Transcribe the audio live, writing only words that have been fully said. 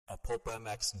Pulp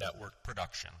MX Network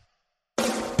production.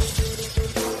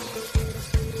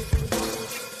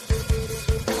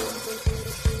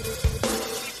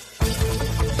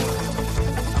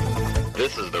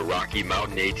 This is the Rocky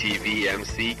Mountain ATV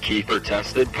MC Kiefer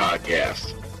Tested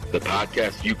Podcast, the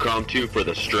podcast you come to for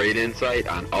the straight insight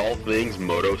on all things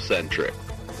moto-centric.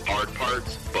 Hard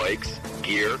parts, bikes,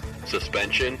 gear,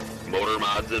 suspension, motor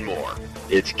mods, and more.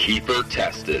 It's Kiefer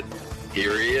Tested.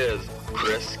 Here he is,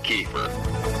 Chris Kiefer.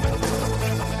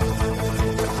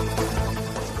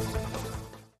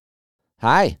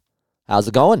 Hi, how's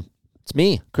it going? It's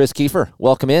me, Chris Kiefer.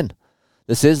 Welcome in.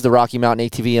 This is the Rocky Mountain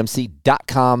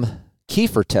ATVMC.com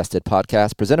Kiefer Tested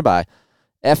Podcast presented by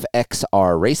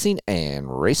FXR Racing and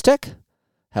Racetech.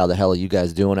 How the hell are you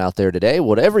guys doing out there today?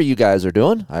 Whatever you guys are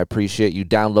doing, I appreciate you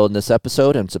downloading this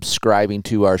episode and subscribing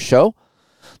to our show.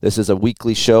 This is a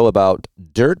weekly show about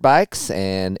dirt bikes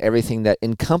and everything that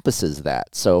encompasses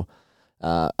that. So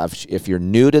if you're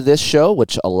new to this show,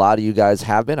 which a lot of you guys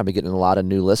have been, I've been getting a lot of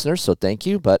new listeners, so thank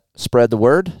you. But spread the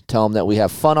word. Tell them that we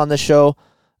have fun on the show.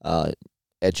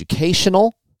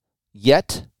 Educational,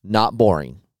 yet not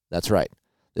boring. That's right.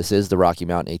 This is the Rocky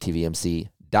Mountain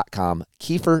ATVMC.com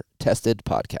Kiefer Tested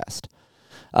Podcast.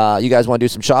 You guys want to do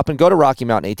some shopping? Go to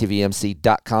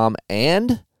RockyMountainATVMC.com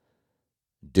and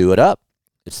do it up.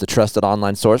 It's the trusted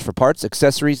online source for parts,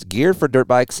 accessories, gear for dirt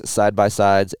bikes,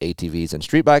 side-by-sides, ATVs, and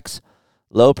street bikes.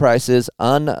 Low prices,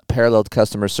 unparalleled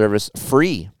customer service,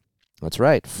 free. That's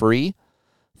right, free.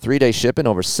 3-day shipping,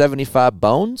 over 75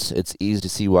 bones. It's easy to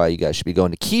see why you guys should be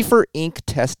going to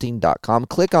KieferInkTesting.com.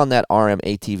 Click on that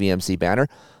RMATVMC banner,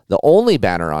 the only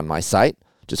banner on my site.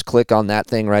 Just click on that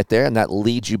thing right there, and that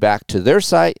leads you back to their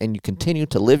site, and you continue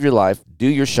to live your life, do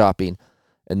your shopping,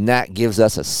 and that gives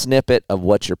us a snippet of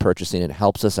what you're purchasing. It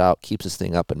helps us out, keeps this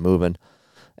thing up and moving,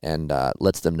 and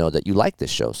lets them know that you like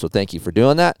this show. So thank you for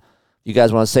doing that. You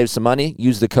guys want to save some money?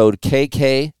 Use the code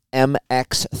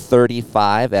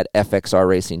KKMX35 at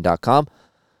FXRRacing.com.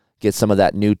 Get some of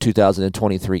that new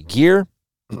 2023 gear.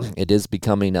 It is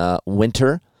becoming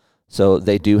winter, so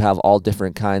they do have all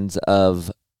different kinds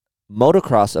of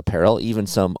motocross apparel, even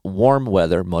some warm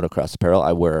weather motocross apparel.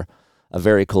 I wear a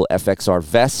very cool FXR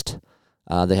vest.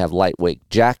 They have lightweight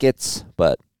jackets.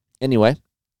 But anyway,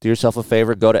 do yourself a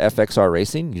favor. Go to FXR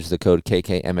Racing. Use the code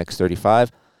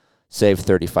KKMX35. Save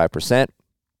 35%.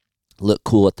 Look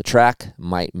cool at the track.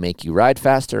 Might make you ride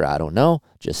faster. I don't know.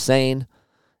 Just saying.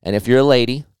 And if you're a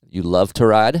lady, you love to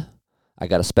ride, I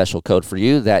got a special code for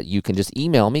you that you can just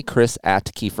email me,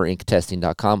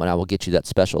 chris@KieferInkTesting.com, and I will get you that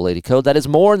special lady code. That is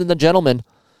more than the gentleman,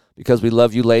 because we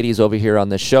love you ladies over here on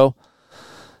this show.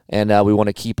 And we want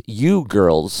to keep you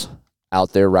girls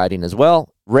out there riding as well.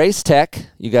 Racetech,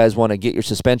 you guys want to get your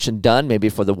suspension done, maybe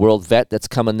for the World Vet that's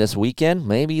coming this weekend.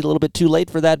 Maybe a little bit too late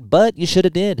for that, but you should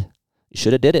have did. You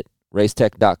should have did it.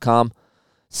 Racetech.com.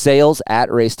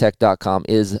 Sales@racetech.com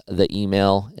is the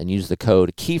email, and use the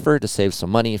code Kiefer to save some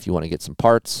money if you want to get some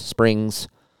parts, springs,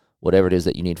 whatever it is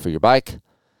that you need for your bike.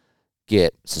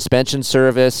 Get suspension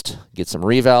serviced, get some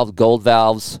revalved, gold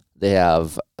valves. They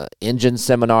have engine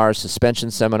seminars,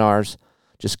 suspension seminars.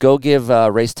 Just go give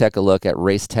Racetech a look at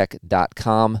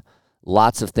racetech.com.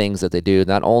 Lots of things that they do,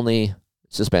 not only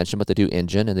suspension, but they do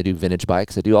engine, and they do vintage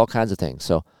bikes. They do all kinds of things.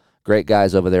 So great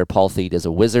guys over there. Paul Thede is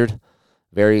a wizard.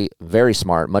 Very, very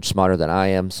smart, much smarter than I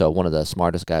am. So one of the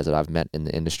smartest guys that I've met in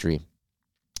the industry.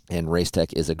 And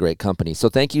Racetech is a great company. So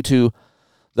thank you to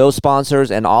those sponsors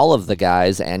and all of the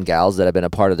guys and gals that have been a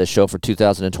part of this show for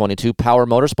 2022. Power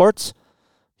Motorsports.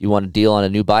 You want to deal on a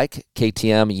new bike,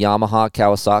 KTM, Yamaha,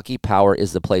 Kawasaki, Power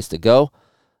is the place to go.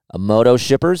 Moto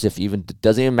shippers,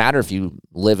 doesn't even matter if you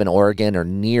live in Oregon or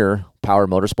near Power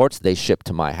Motorsports, they ship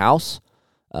to my house.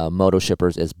 Moto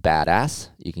shippers is badass.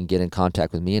 You can get in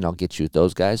contact with me and I'll get you with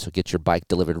those guys. So get your bike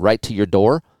delivered right to your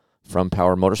door from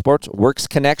Power Motorsports. Works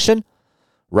Connection,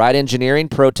 Ride Engineering,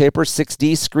 Pro Taper,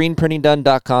 6D,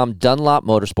 ScreenPrintingDone.com, Dunlop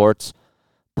Motorsports,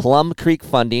 Plum Creek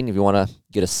Funding, if you want to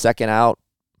get a second out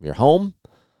of your home.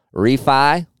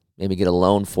 Refi, maybe get a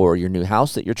loan for your new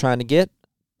house that you're trying to get.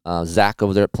 Zach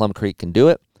over there at Plum Creek can do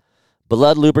it.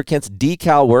 Blood Lubricants,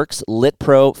 Decal Works, Lit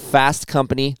Pro, Fast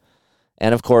Company,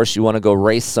 and of course you want to go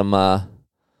race some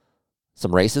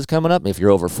races coming up. If you're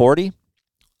over 40,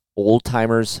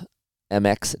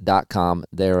 OldTimersMX.com.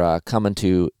 They're coming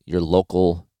to your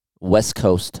local West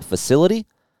Coast facility,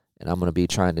 and I'm going to be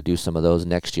trying to do some of those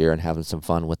next year and having some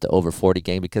fun with the over 40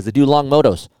 gang because they do long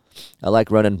motos. I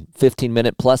like running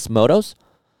 15-minute plus motos.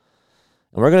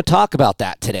 And we're going to talk about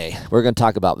that today. We're going to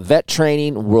talk about vet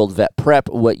training, World Vet Prep,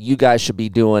 what you guys should be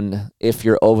doing if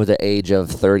you're over the age of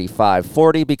 35,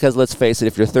 40, because let's face it,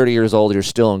 if you're 30 years old, you're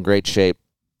still in great shape.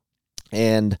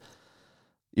 And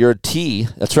your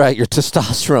that's right, your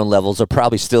testosterone levels are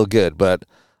probably still good, but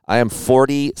I am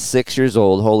 46 years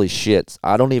old. Holy shit.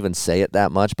 I don't even say it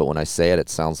that much, but when I say it, it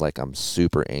sounds like I'm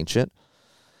super ancient.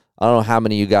 I don't know how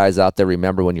many of you guys out there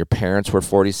remember when your parents were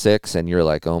 46 and you're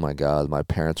like, oh my God, my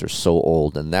parents are so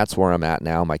old. And that's where I'm at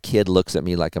now. My kid looks at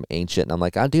me like I'm ancient, and I'm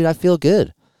like, oh, dude, I feel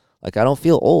good. Like, I don't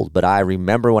feel old. But I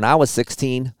remember when I was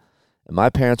 16 and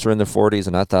my parents were in their 40s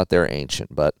and I thought they were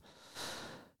ancient. But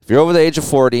if you're over the age of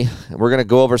 40, we're going to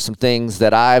go over some things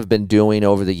that I've been doing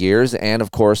over the years, and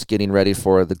of course, getting ready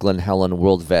for the Glen Helen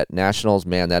World Vet Nationals.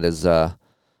 Man, that's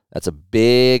a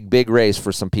big race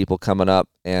for some people coming up,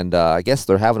 and I guess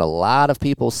they're having a lot of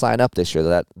people sign up this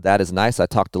year. That is nice. I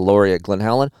talked to Lori at Glen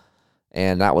Helen,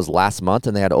 and that was last month,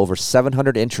 and they had over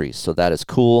 700 entries, so that is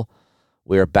cool.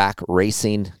 We are back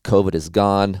racing. COVID is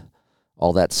gone.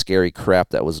 All that scary crap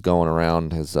that was going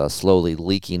around is slowly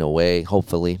leaking away,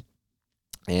 hopefully.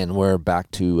 And we're back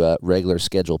to regular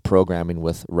scheduled programming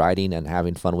with riding and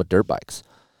having fun with dirt bikes.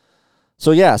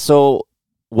 So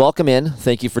welcome in.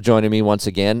 Thank you for joining me once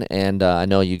again. And I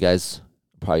know you guys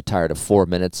are probably tired of 4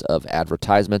 minutes of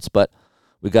advertisements, but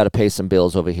we got to pay some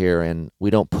bills over here, and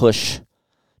we don't push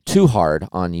too hard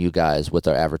on you guys with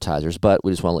our advertisers, but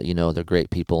we just want to let you know they're great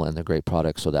people and they're great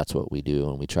products, so that's what we do,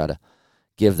 and we try to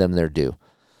give them their due.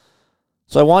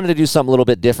 So I wanted to do something a little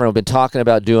bit different. I've been talking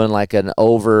about doing like an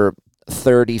over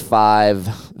 35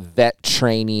 vet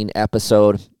training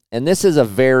episode, and this is a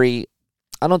very,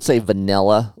 I don't say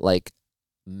vanilla, like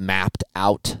mapped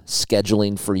out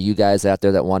scheduling for you guys out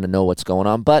there that want to know what's going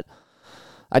on, but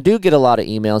I do get a lot of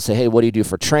emails say, hey, what do you do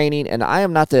for training? And I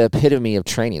am not the epitome of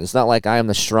training. It's not like I am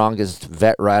the strongest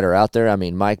vet rider out there. I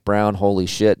mean, Mike Brown, holy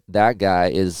shit, that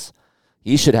guy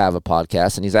he should have a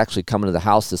podcast, and he's actually coming to the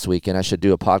house this weekend. I should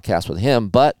do a podcast with him,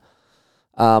 but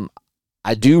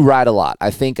I do ride a lot.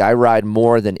 I think I ride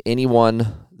more than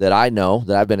anyone that I know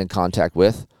that I've been in contact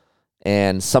with.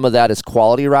 And some of that is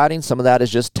quality riding. Some of that is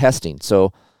just testing.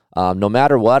 So no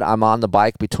matter what, I'm on the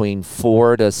bike between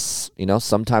 4 to,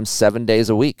 sometimes 7 days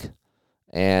a week.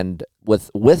 And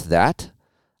with that,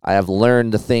 I have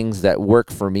learned the things that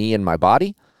work for me and my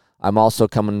body. I'm also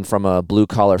coming from a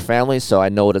blue-collar family, so I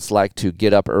know what it's like to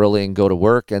get up early and go to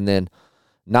work and then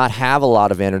not have a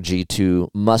lot of energy to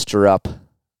muster up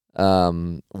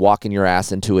walking your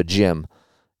ass into a gym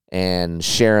and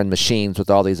sharing machines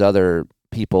with all these other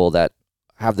people that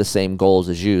have the same goals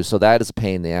as you. So that is a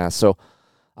pain in the ass. So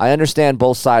I understand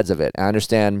both sides of it. I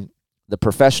understand the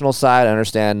professional side. I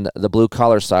understand the blue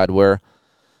collar side, where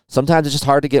sometimes it's just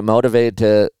hard to get motivated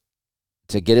to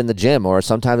get in the gym, or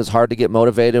sometimes it's hard to get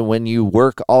motivated when you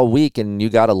work all week and you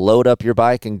got to load up your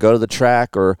bike and go to the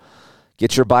track or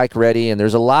get your bike ready. And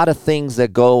there's a lot of things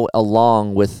that go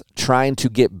along with trying to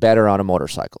get better on a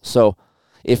motorcycle. So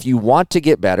if you want to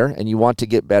get better, and you want to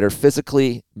get better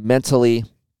physically, mentally,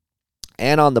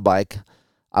 and on the bike,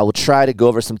 I will try to go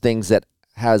over some things that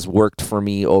has worked for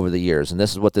me over the years. And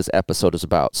this is what this episode is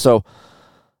about. So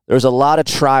there's a lot of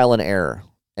trial and error,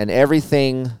 and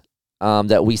everything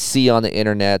that we see on the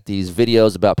internet, these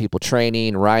videos about people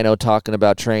training, Rhino talking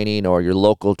about training, or your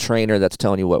local trainer that's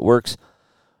telling you what works,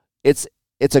 it's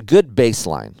a good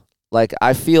baseline. Like,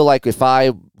 I feel like if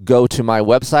I go to my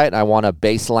website and I want a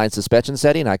baseline suspension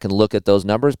setting, I can look at those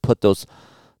numbers, put those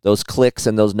clicks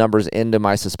and those numbers into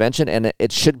my suspension, and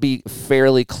it should be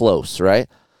fairly close, right?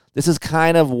 This is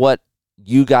kind of what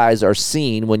you guys are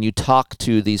seeing when you talk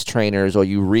to these trainers, or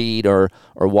you read or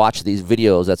watch these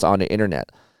videos that's on the internet.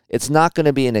 It's not going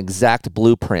to be an exact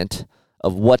blueprint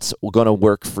of what's going to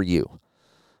work for you.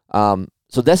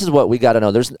 So this is what we got to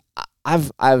know.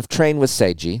 I've trained with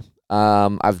Seiji.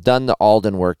 I've done the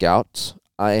Alden workouts.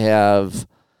 I have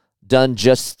done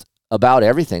just about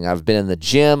everything. I've been in the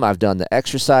gym. I've done the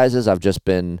exercises. I've just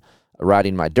been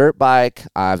riding my dirt bike.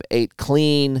 I've ate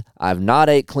clean. I've not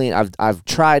ate clean. I've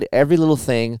tried every little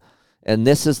thing, and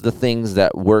this is the things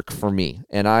that work for me.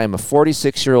 And I am a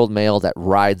 46-year-old male that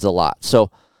rides a lot.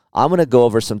 So I'm going to go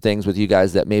over some things with you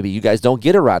guys that maybe you guys don't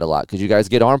get to ride a lot because you guys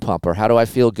get arm pump, or how do I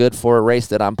feel good for a race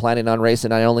that I'm planning on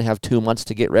racing I only have 2 months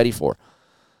to get ready for.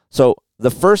 So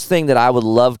the first thing that I would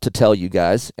love to tell you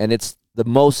guys, and it's the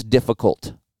most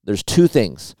difficult, there's two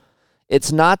things.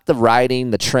 It's not the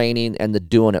riding, the training, and the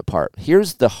doing it part.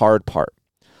 Here's the hard part.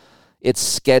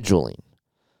 It's scheduling.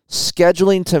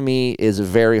 Scheduling to me is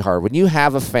very hard. When you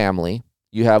have a family,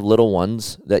 you have little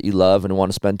ones that you love and want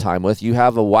to spend time with. You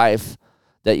have a wife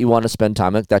that you want to spend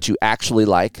time with, that you actually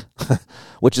like,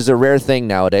 which is a rare thing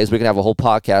nowadays. We can have a whole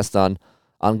podcast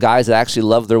on guys that actually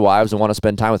love their wives and want to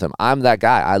spend time with them. I'm that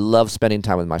guy. I love spending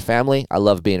time with my family. I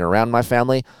love being around my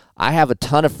family. I have a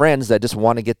ton of friends that just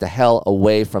want to get the hell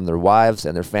away from their wives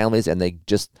and their families, and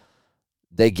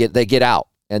they get out,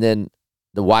 and then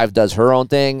the wife does her own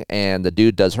thing and the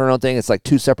dude does her own thing. It's like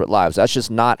two separate lives. That's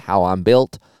just not how I'm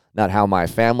built, not how my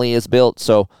family is built.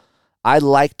 So I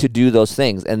like to do those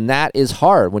things, and that is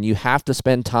hard when you have to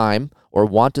spend time or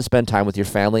want to spend time with your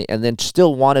family and then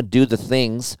still want to do the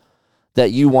things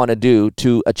that you want to do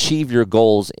to achieve your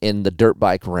goals in the dirt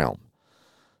bike realm.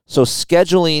 So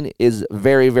scheduling is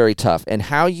very, very tough. And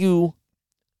how you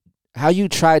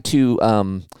try to,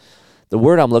 the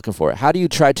word I'm looking for, how do you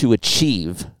try to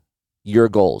achieve your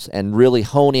goals and really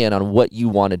hone in on what you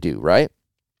want to do, right?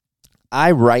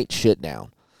 I write shit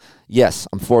down. Yes,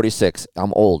 I'm 46.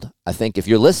 I'm old. I think if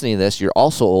you're listening to this, you're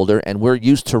also older, and we're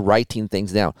used to writing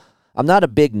things down. I'm not a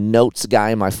big notes guy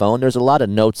in my phone. There's a lot of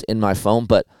notes in my phone,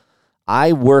 but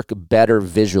I work better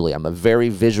visually. I'm a very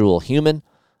visual human.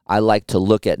 I like to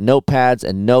look at notepads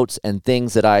and notes and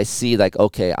things that I see like,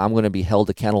 okay, I'm going to be held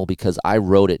accountable because I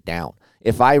wrote it down.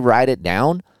 If I write it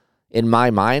down in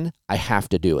my mind, I have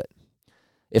to do it.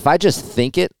 If I just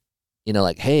think it,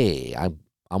 like, hey,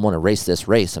 I want to race this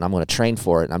race and I'm going to train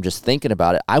for it, and I'm just thinking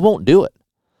about it, I won't do it.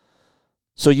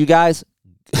 So you guys,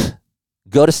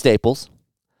 go to Staples,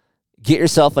 get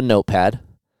yourself a notepad,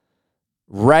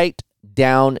 write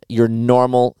down your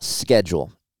normal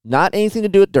schedule. Not anything to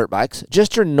do with dirt bikes,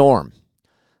 just your norm.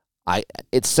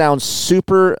 It sounds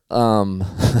super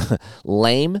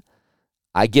lame.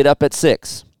 I get up at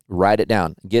 6. Write it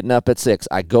down. Getting up at 6.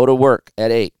 I go to work at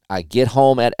 8. I get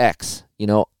home at X.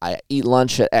 I eat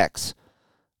lunch at X.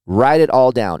 Write it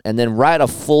all down, and then write a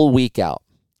full week out.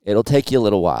 It'll take you a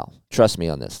little while. Trust me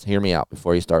on this. Hear me out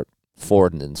before you start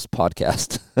forwarding this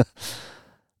podcast.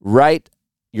 Write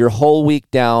your whole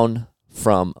week down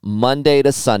from Monday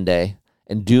to Sunday,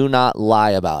 and do not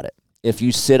lie about it. If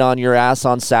you sit on your ass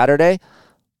on Saturday,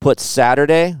 put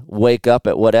Saturday, wake up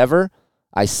at whatever,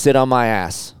 I sit on my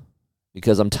ass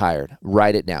because I'm tired.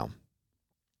 Write it down.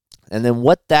 And then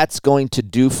what that's going to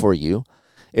do for you,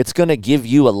 it's going to give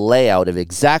you a layout of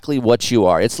exactly what you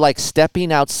are. It's like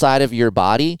stepping outside of your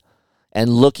body and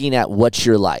looking at what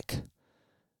you're like.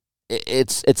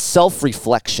 It's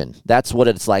self-reflection. That's what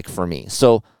it's like for me.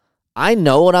 So I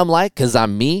know what I'm like because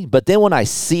I'm me, but then when I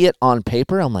see it on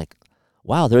paper, I'm like,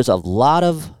 wow, there's a lot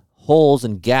of holes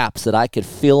and gaps that I could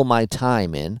fill my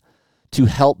time in to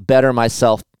help better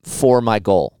myself for my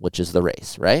goal, which is the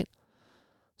race, right?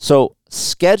 So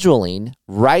scheduling,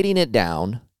 writing it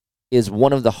down, is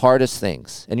one of the hardest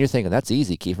things. And you're thinking, that's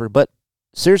easy, Kiefer. But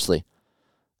seriously,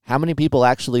 how many people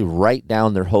actually write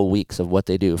down their whole weeks of what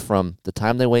they do from the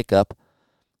time they wake up,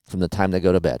 from the time they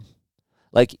go to bed?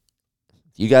 Like,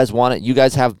 you guys want it, you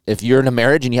guys have, if you're in a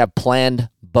marriage and you have planned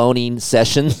boning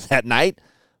sessions at night,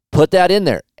 put that in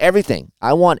there. Everything.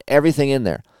 I want everything in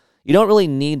there. You don't really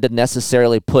need to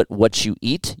necessarily put what you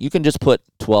eat. You can just put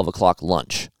 12 o'clock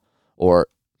lunch or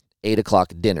 8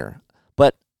 o'clock dinner.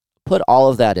 But put all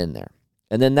of that in there.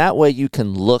 And then that way you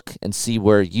can look and see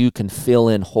where you can fill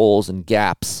in holes and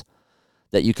gaps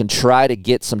that you can try to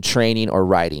get some training or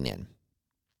writing in.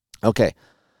 Okay,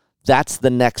 that's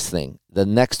the next thing. The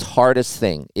next hardest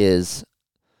thing is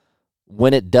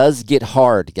when it does get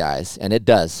hard, guys, and it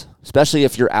does, especially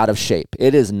if you're out of shape.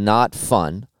 It is not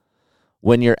fun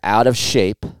when you're out of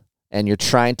shape and you're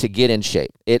trying to get in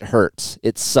shape. It hurts.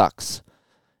 It sucks.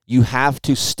 You have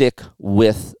to stick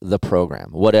with the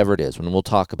program, whatever it is, and we'll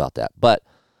talk about that. But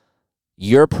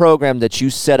your program that you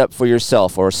set up for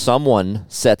yourself or someone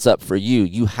sets up for you,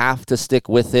 you have to stick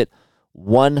with it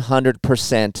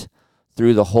 100%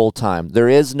 through the whole time. There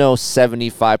is no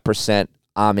 75%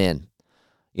 I'm in.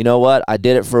 You know what? I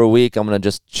did it for a week. I'm going to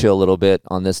just chill a little bit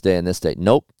on this day and this day.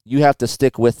 Nope. You have to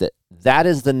stick with it. That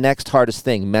is the next hardest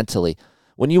thing mentally.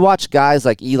 When you watch guys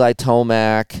like Eli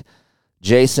Tomac,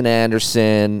 Jason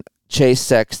Anderson, Chase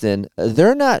Sexton,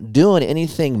 they're not doing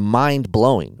anything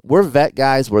mind-blowing. We're vet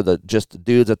guys. We're just the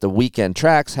dudes at the weekend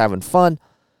tracks having fun.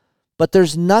 But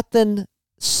there's nothing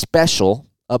special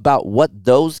about what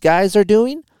those guys are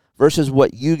doing versus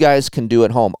what you guys can do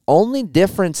at home. Only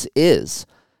difference is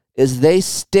they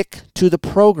stick to the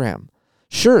program.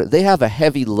 Sure, they have a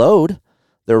heavy load.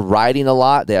 They're riding a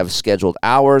lot. They have scheduled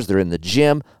hours. They're in the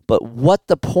gym. But what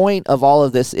the point of all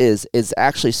of this is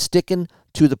actually sticking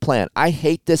to the plan. I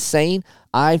hate this saying.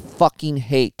 I fucking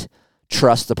hate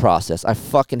trust the process. I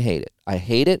fucking hate it. I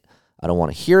hate it. I don't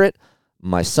want to hear it.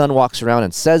 My son walks around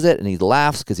and says it, and he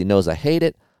laughs because he knows I hate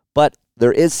it. But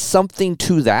there is something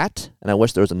to that, and I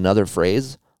wish there was another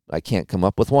phrase. But I can't come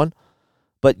up with one.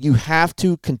 But you have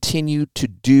to continue to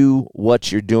do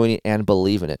what you're doing and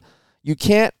believe in it. You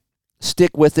can't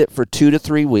stick with it for 2 to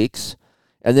 3 weeks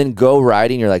and then go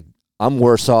riding. You're like, I'm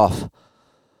worse off.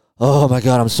 Oh my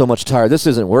God, I'm so much tired. This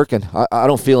isn't working. I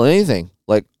don't feel anything.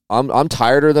 Like, I'm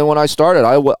tireder than when I started.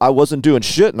 I wasn't doing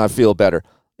shit and I feel better.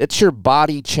 It's your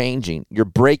body changing. You're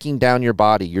breaking down your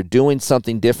body. You're doing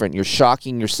something different. You're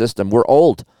shocking your system. We're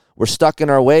old. We're stuck in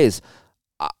our ways.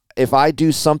 If I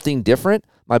do something different,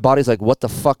 my body's like, what the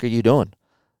fuck are you doing?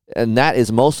 And that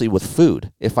is mostly with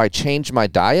food. If I change my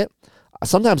diet,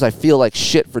 sometimes I feel like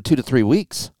shit for 2 to 3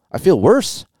 weeks. I feel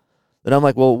worse. Then I'm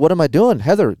like, well, what am I doing?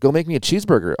 Heather, go make me a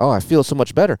cheeseburger. Oh, I feel so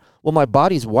much better. Well, my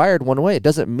body's wired one way. It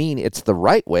doesn't mean it's the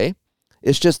right way.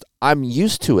 It's just I'm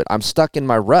used to it. I'm stuck in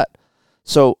my rut.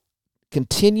 So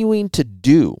continuing to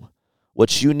do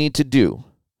what you need to do,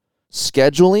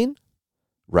 scheduling,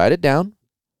 write it down,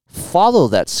 follow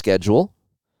that schedule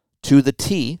to the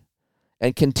T,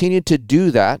 and continue to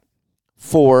do that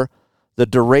for the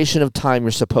duration of time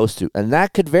you're supposed to. And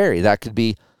that could vary. That could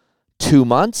be 2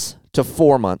 months to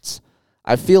 4 months.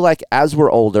 I feel like as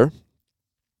we're older,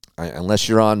 unless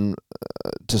you're on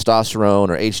testosterone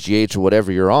or HGH or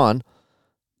whatever you're on,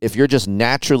 if you're just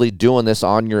naturally doing this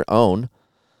on your own,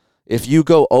 if you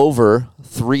go over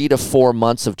 3 to 4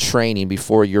 months of training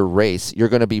before your race, you're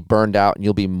going to be burned out and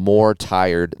you'll be more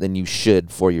tired than you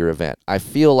should for your event. I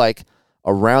feel like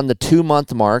around the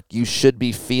 2-month mark, you should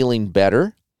be feeling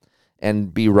better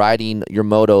and be riding your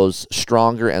motos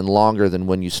stronger and longer than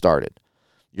when you started.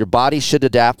 Your body should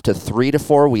adapt to 3 to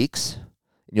 4 weeks.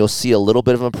 And you'll see a little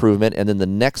bit of improvement, and then the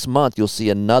next month you'll see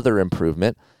another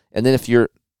improvement. And then if you're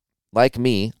like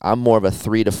me, I'm more of a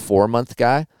 3 to 4 month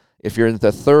guy. If you're in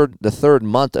the third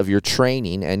month of your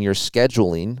training and your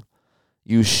scheduling,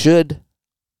 you should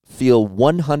feel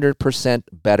 100%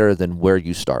 better than where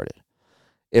you started.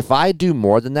 If I do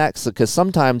more than that, because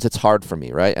sometimes it's hard for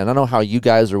me, right? And I don't know how you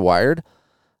guys are wired.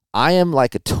 I am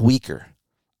like a tweaker.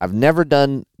 I've never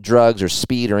done drugs or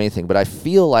speed or anything, but I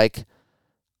feel like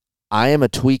I am a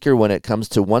tweaker when it comes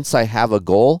to once I have a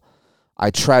goal, I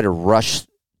try to rush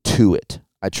to it.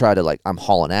 I try to I'm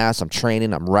hauling ass, I'm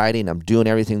training, I'm riding, I'm doing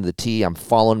everything to the T, I'm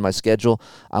following my schedule.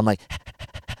 I'm like,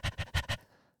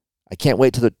 I can't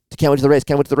wait to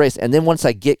the race. And then once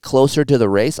I get closer to the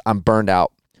race, I'm burned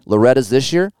out. Loretta's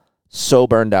this year, so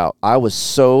burned out. I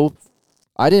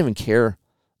didn't even care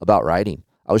about riding.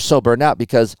 I was so burned out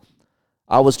because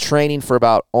I was training for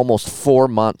about almost 4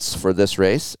 months for this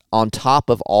race on top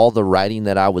of all the riding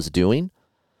that I was doing,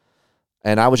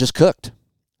 and I was just cooked.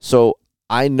 So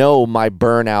I know my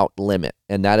burnout limit,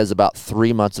 and that is about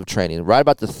 3 months of training. Right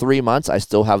about the 3 months, I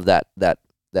still have that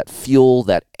fuel,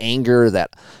 that anger,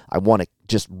 that I want to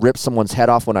just rip someone's head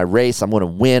off when I race. I want to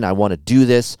win. I want to do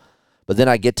this. But then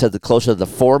I get to the closer to the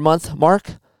 4 month mark,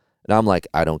 and I'm like,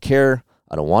 I don't care.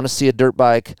 I don't want to see a dirt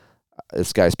bike.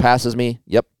 This guy passes me.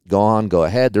 Yep, go on, go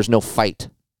ahead. There's no fight.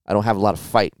 I don't have a lot of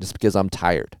fight just because I'm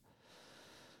tired.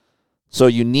 So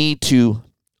you need to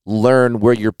learn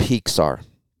where your peaks are.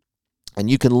 And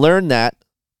you can learn that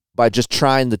by just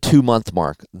trying the 2 month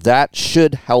mark. That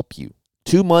should help you.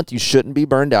 2 month, you shouldn't be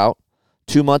burned out.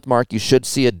 2 month mark, you should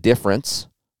see a difference,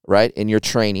 right, in your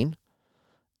training.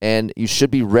 And you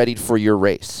should be ready for your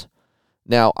race.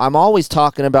 Now, I'm always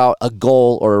talking about a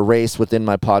goal or a race within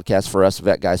my podcast for us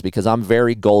vet guys because I'm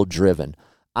very goal driven.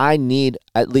 I need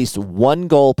at least one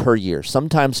goal per year,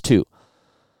 sometimes two.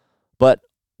 But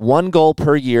one goal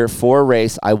per year for a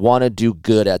race, I want to do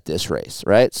good at this race,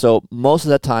 right? So most of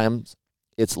the time,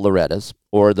 it's Loretta's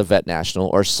or the Vet National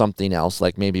or something else.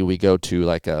 Like maybe we go to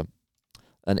like an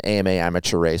AMA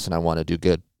amateur race and I want to do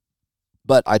good.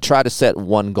 But I try to set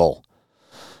one goal,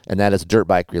 and that is dirt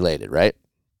bike related, right?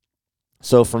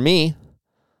 So for me,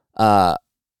 I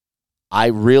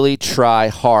really try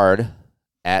hard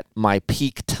at my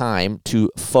peak time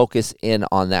to focus in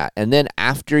on that. And then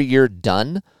after you're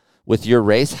done with your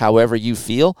race, however you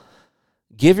feel,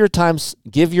 give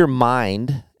your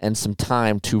mind and some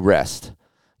time to rest.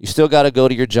 You still got to go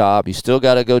to your job. You still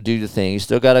got to go do the thing. You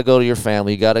still got to go to your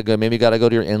family. You got to go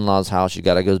to your in-laws' house. You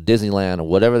got to go to Disneyland or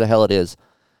whatever the hell it is.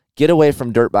 Get away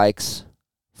from dirt bikes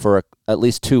for at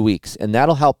least 2 weeks, and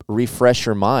that'll help refresh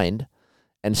your mind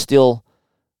and still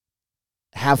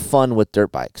have fun with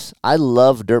dirt bikes. I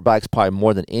love dirt bikes probably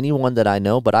more than anyone that I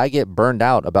know, but I get burned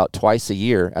out about twice a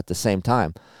year at the same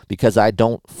time because I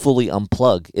don't fully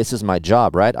unplug. This is my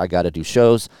job, right? I got to do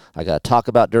shows. I got to talk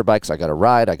about dirt bikes. I got to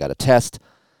ride. I got to test.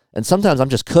 And sometimes I'm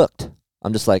just cooked.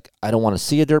 I'm just like, I don't want to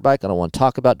see a dirt bike. I don't want to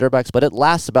talk about dirt bikes, but it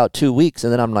lasts about 2 weeks.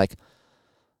 And then I'm like,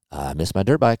 I miss my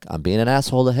dirt bike. I'm being an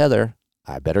asshole to Heather.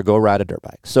 I better go ride a dirt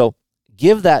bike. So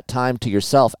give that time to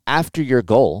yourself after your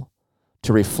goal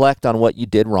to reflect on what you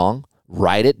did wrong,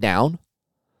 write it down,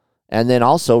 and then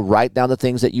also write down the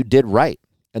things that you did right.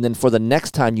 And then for the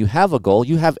next time you have a goal,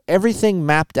 you have everything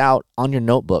mapped out on your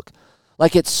notebook.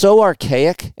 Like, it's so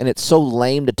archaic and it's so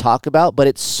lame to talk about, but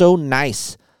it's so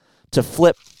nice to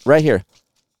flip right here,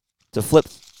 to flip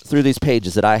through these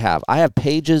pages that I have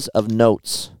pages of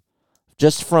notes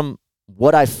just from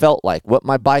what I felt like, what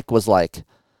my bike was like.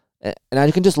 And I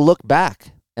can just look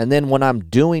back. And then when I'm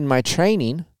doing my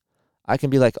training, I can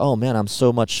be like, oh man, I'm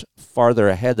so much farther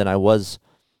ahead than I was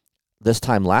this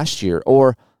time last year,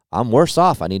 or I'm worse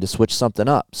off. I need to switch something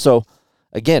up. So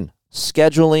again,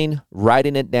 scheduling,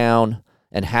 writing it down,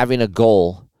 and having a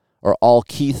goal are all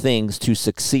key things to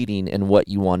succeeding in what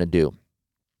you want to do.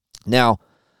 Now,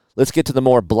 let's get to the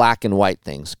more black and white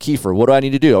things. Kiefer, what do I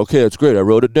need to do? Okay, that's great. I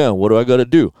wrote it down. What do I got to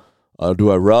do?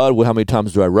 Do I ride? How many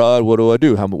times do I ride? What do I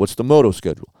do? What's the moto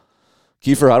schedule?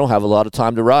 Kiefer, I don't have a lot of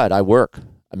time to ride. I work.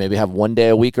 I maybe have 1 day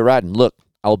a week of riding. Look,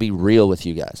 I'll be real with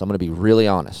you guys. I'm going to be really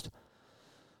honest.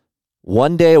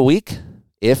 1 day a week,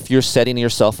 if you're setting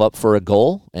yourself up for a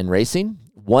goal and racing,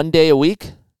 1 day a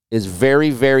week is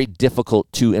very, very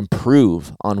difficult to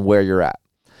improve on where you're at.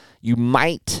 You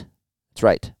might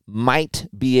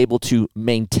be able to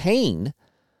maintain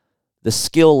the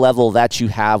skill level that you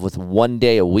have with 1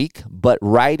 day a week, but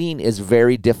riding is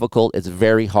very difficult, it's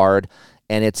very hard,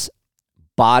 and it's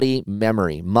body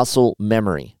memory, muscle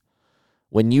memory.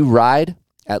 When you ride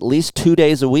at least 2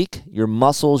 days a week, your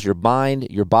muscles, your mind,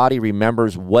 your body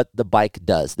remembers what the bike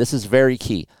does. This is very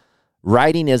key.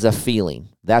 Riding is a feeling.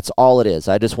 That's all it is.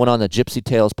 I just went on the Gypsy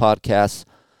Tales podcast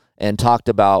and talked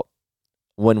about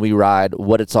when we ride,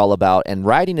 what it's all about. And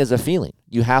riding is a feeling.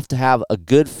 You have to have a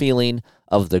good feeling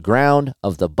of the ground,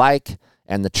 of the bike,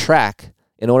 and the track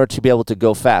in order to be able to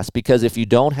go fast. Because if you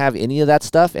don't have any of that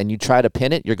stuff and you try to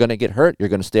pin it, you're going to get hurt. You're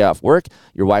going to stay off work.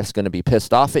 Your wife's going to be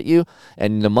pissed off at you,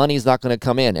 and the money's not going to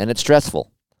come in, and it's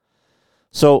stressful.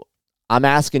 So I'm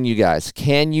asking you guys,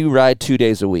 can you ride 2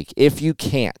 days a week? If you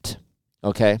can't,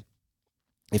 okay?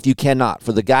 If you cannot,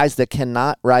 for the guys that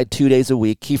cannot ride 2 days a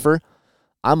week, Kiefer,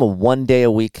 I'm a 1 day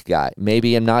a week guy.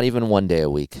 Maybe I'm not even 1 day a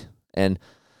week. And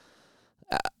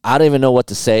I don't even know what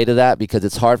to say to that because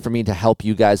it's hard for me to help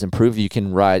you guys improve. You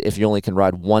can ride, if you only can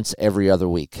ride once every other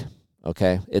week,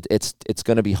 okay? It's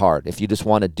going to be hard. If you just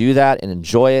want to do that and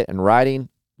enjoy it and riding,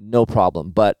 no problem.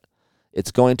 But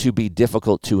it's going to be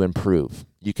difficult to improve.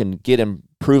 You can get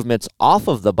improvements off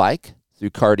of the bike through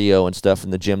cardio and stuff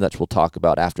in the gym that we'll talk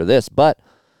about after this. But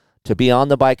to be on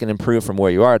the bike and improve from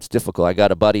where you are, it's difficult. I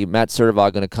got a buddy, Matt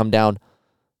Certival, going to come down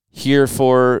here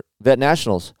for Vet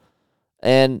Nationals.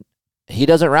 And he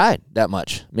doesn't ride that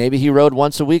much. Maybe he rode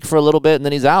once a week for a little bit and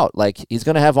then he's out. Like, he's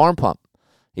going to have arm pump.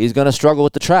 He's going to struggle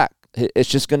with the track. It's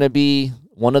just going to be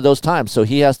one of those times. So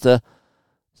he has to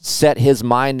set his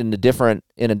mind in a different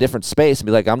space and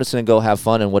be like, I'm just going to go have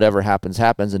fun and whatever happens,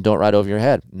 happens, and don't ride over your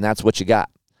head. And that's what you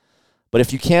got. But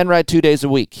if you can ride 2 days a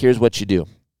week, here's what you do.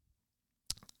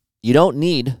 You don't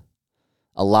need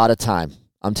a lot of time.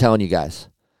 I'm telling you guys.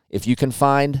 If you can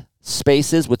find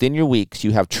spaces within your weeks,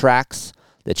 you have tracks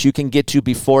that you can get to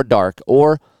before dark,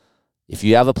 or if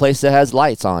you have a place that has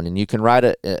lights on and you can ride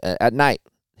it at night,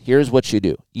 here's what you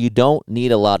do. You don't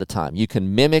need a lot of time. You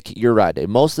can mimic your ride day.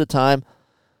 Most of the time,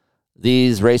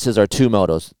 these races are 2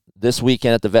 motos. This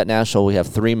weekend at the Vet National, we have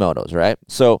 3 motos, right?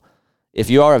 So if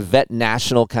you are a Vet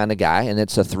National kind of guy and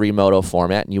it's a 3 moto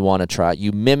format and you want to try,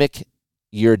 you mimic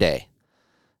your day.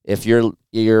 If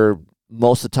you're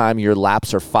most of the time your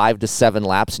laps are 5 to 7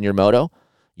 laps in your moto,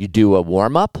 you do a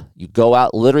warm-up. You go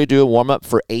out, literally do a warm-up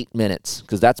for 8 minutes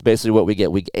because that's basically what we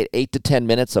get. We get 8 to 10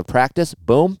 minutes of practice.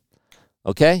 Boom.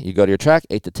 Okay, you go to your track,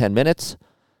 8 to 10 minutes.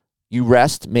 You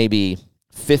rest maybe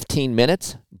 15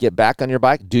 minutes, get back on your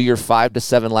bike, do your 5 to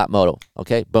 7 lap moto.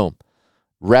 Okay, boom.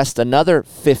 Rest another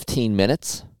 15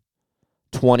 minutes,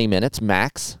 20 minutes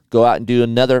max. Go out and do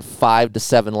another 5 to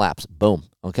 7 laps. Boom.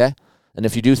 Okay? And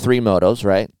if you do 3 motos,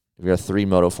 right? If you're a 3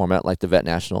 moto format like the Vet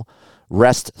National,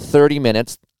 rest 30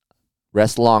 minutes,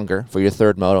 rest longer for your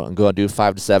 3rd moto, and go and do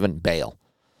 5 to 7, bail.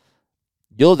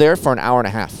 You're there for an hour and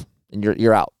a half, and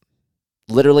you're out.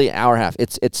 Literally an hour and a half.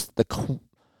 It's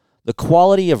the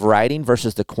quality of riding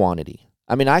versus the quantity.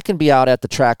 I mean, I can be out at the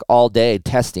track all day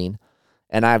testing,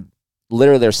 and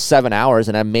there's 7 hours,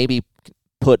 and I maybe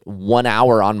put 1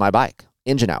 hour on my bike,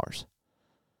 engine hours.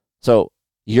 So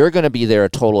you're going to be there a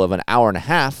total of an hour and a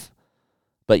half,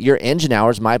 but your engine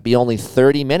hours might be only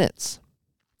 30 minutes.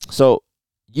 So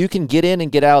you can get in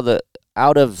and get out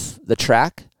of the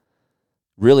track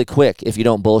really quick if you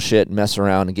don't bullshit and mess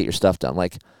around and get your stuff done.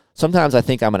 Like, sometimes I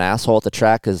think I'm an asshole at the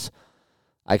track because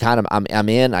I'm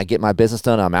in, I get my business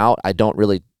done, I'm out. I don't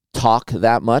really talk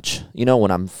that much,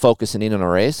 when I'm focusing in on a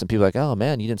race, and people are like, oh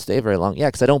man, you didn't stay very long. Yeah,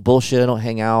 because I don't bullshit, I don't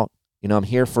hang out. I'm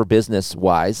here for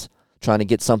business-wise, trying to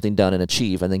get something done and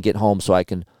achieve, and then get home so I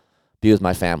can be with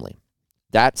my family.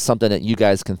 That's something that you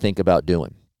guys can think about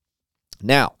doing.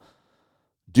 Now,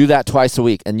 Do that twice a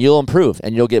week, and you'll improve,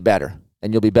 and you'll get better,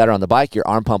 and you'll be better on the bike. Your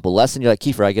arm pump will lessen. You're like,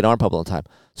 Kiefer, I get arm pump all the time.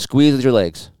 Squeeze with your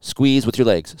legs. Squeeze with your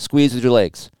legs. Squeeze with your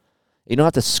legs. You don't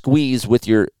have to squeeze with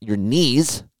your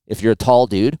knees if you're a tall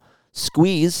dude.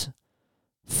 Squeeze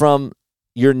from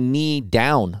your knee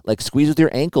down. Like squeeze with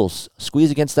your ankles.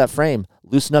 Squeeze against that frame.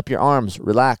 Loosen up your arms.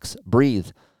 Relax.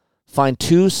 Breathe. Find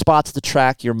 2 spots of the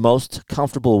track you're most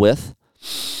comfortable with.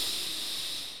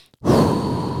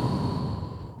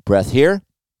 Breath here.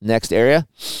 Next area.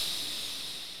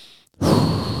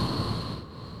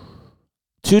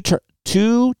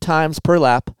 2 times per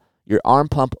lap, your arm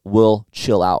pump will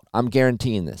chill out. I'm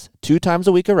guaranteeing this. 2 times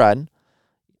a week of riding,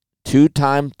 2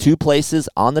 places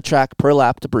on the track per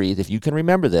lap to breathe. If you can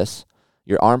remember this,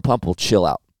 your arm pump will chill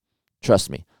out.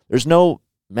 Trust me. There's no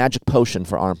magic potion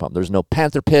for arm pump. There's no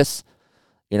panther piss.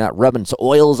 You're not rubbing some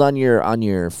oils on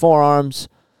your forearms.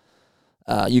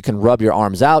 You can rub your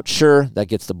arms out, sure. That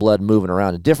gets the blood moving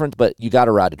around and different, but you got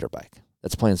to ride a dirt bike.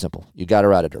 That's plain and simple. You got to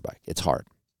ride a dirt bike. It's hard.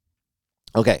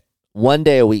 Okay, 1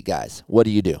 day a week, guys. What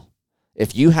do?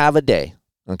 If you have a day,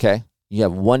 okay, you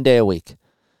have 1 day a week,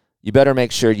 you better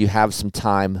make sure you have some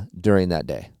time during that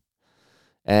day.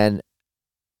 And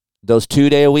those 2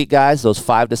 day a week, guys, those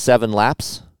 5 to 7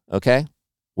 laps, okay,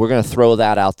 we're going to throw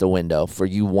that out the window for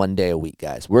you 1 day a week,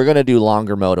 guys. We're going to do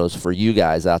longer motos for you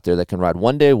guys out there that can ride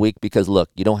 1 day a week because, look,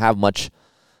 you don't have much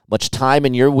time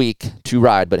in your week to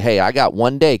ride. But, hey, I got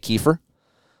 1 day, Kiefer.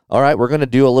 All right, we're going to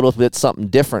do a little bit something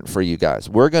different for you guys.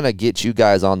 We're going to get you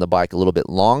guys on the bike a little bit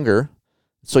longer.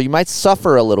 So you might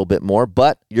suffer a little bit more,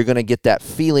 but you're going to get that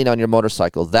feeling on your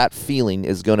motorcycle. That feeling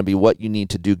is going to be what you need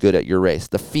to do good at your race,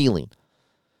 the feeling.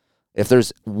 If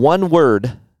there's one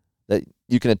word that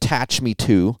you can attach me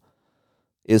to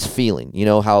is feeling. You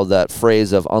know how that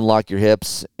phrase of unlock your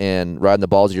hips and riding the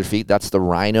balls of your feet, that's the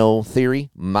Rhino theory.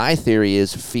 My theory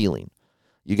is feeling.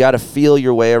 You got to feel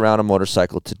your way around a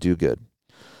motorcycle to do good.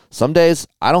 Some days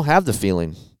I don't have the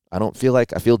feeling. I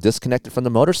feel disconnected from the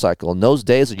motorcycle. And those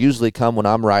days usually come when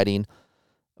I'm riding.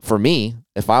 For me,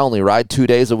 if I only ride 2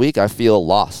 days a week, I feel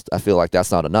lost. I feel like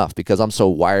that's not enough because I'm so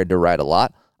wired to ride a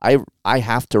lot. I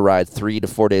have to ride 3 to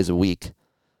 4 days a week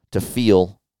to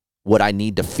feel what I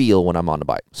need to feel when I'm on the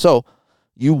bike. So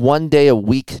you 1 day a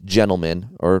week gentlemen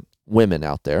or women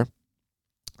out there,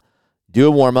 do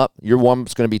a warm-up. Your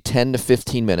warm-up's going to be 10 to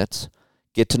 15 minutes.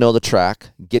 Get to know the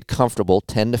track. Get comfortable,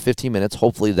 10 to 15 minutes.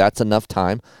 Hopefully that's enough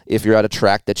time if you're at a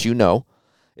track that you know.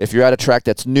 If you're at a track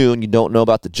that's new and you don't know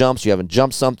about the jumps, you haven't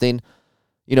jumped something,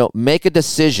 make a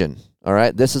decision, all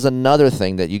right? This is another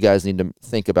thing that you guys need to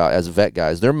think about as vet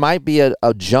guys. There might be a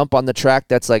jump on the track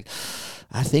that's like,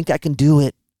 I think I can do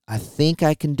it.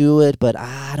 But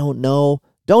I don't know.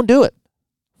 Don't do it.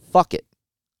 Fuck it.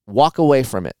 Walk away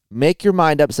from it. Make your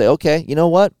mind up and say, okay, you know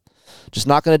what? Just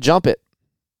not going to jump it.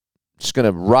 Just going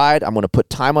to ride. I'm going to put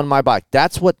time on my bike.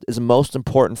 That's what is most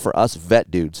important for us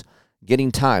vet dudes,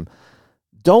 getting time.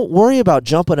 Don't worry about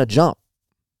jumping a jump,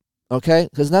 okay?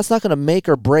 Because that's not going to make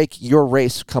or break your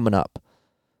race coming up.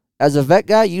 As a vet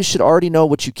guy, you should already know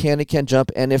what you can and can't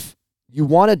jump. And if you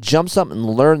want to jump something and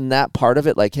learn that part of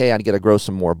it, like, hey, I got to grow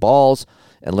some more balls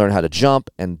and learn how to jump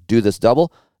and do this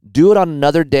double, do it on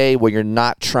another day where you're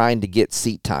not trying to get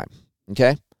seat time,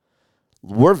 okay?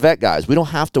 We're vet guys. We don't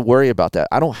have to worry about that.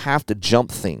 I don't have to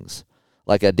jump things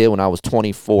like I did when I was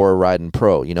 24 riding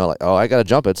pro. Like, oh, I got to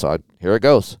jump it, so here it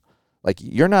goes. Like,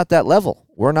 you're not that level.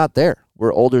 We're not there.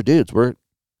 We're older dudes.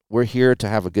 We're here to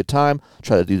have a good time,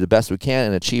 try to do the best we can,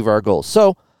 and achieve our goals.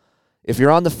 So if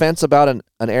you're on the fence about an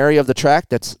area of the track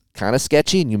that's kind of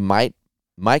sketchy and you might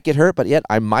get hurt, but yet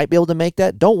I might be able to make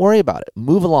that, don't worry about it.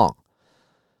 Move along.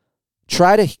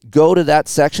 Try to go to that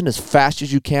section as fast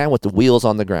as you can with the wheels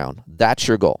on the ground. That's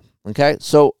your goal, okay?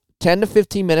 So 10 to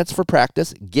 15 minutes for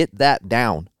practice. Get that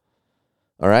down,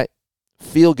 all right?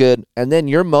 Feel good. And then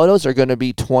your motos are going to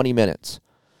be 20 minutes.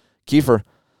 Kiefer,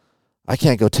 I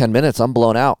can't go 10 minutes. I'm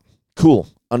blown out. Cool.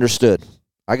 Understood.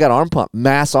 I got arm pump,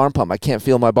 mass arm pump. I can't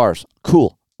feel my bars.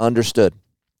 Cool. Understood.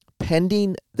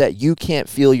 Pending that you can't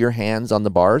feel your hands on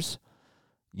the bars,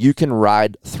 you can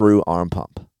ride through arm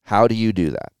pump. How do you do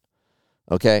that?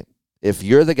 Okay, if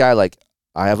you're the guy like,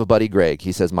 I have a buddy, Greg,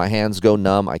 he says, my hands go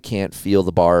numb, I can't feel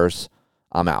the bars,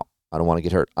 I'm out. I don't want to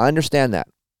get hurt. I understand that,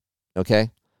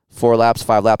 okay? 4 laps,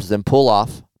 5 laps, then pull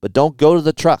off, but don't go to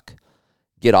the truck.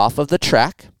 Get off of the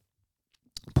track,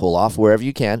 pull off wherever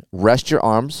you can, rest your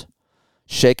arms,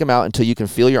 shake them out until you can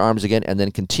feel your arms again, and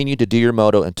then continue to do your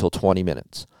moto until 20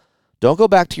 minutes. Don't go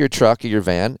back to your truck or your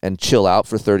van and chill out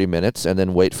for 30 minutes and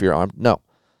then wait for your arm. No.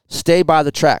 Stay by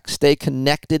the track. Stay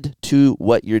connected to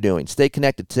what you're doing. Stay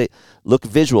connected. Look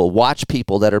visual. Watch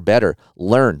people that are better.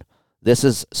 Learn. This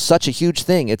is such a huge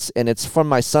thing. It's from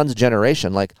my son's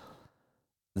generation. Like,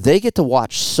 they get to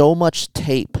watch so much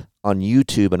tape on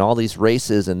YouTube and all these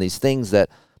races and these things that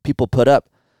people put up.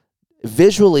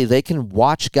 Visually, they can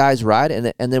watch guys ride,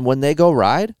 and then when they go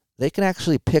ride, they can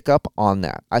actually pick up on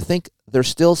that. I think there's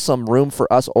still some room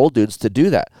for us old dudes to do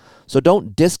that. So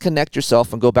don't disconnect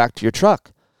yourself and go back to your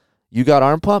truck. You got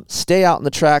arm pump, stay out in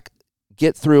the track,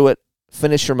 get through it,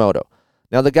 finish your moto.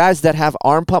 Now, the guys that have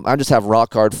arm pump, I just have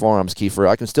rock hard forearms, Kiefer.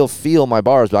 I can still feel my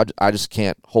bars, but I just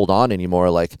can't hold on anymore.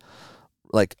 Like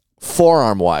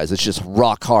forearm-wise, it's just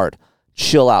rock hard.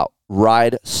 Chill out.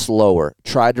 Ride slower.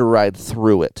 Try to ride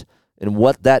through it. And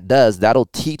what that does, that'll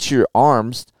teach your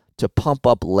arms to pump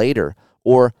up later.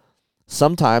 Or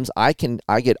sometimes I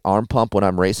get arm pump when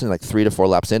I'm racing, like 3 to 4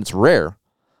 laps in. It's rare,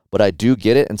 but I do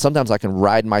get it. And sometimes I can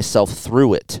ride myself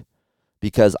through it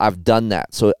because I've done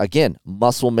that. So again,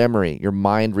 muscle memory, your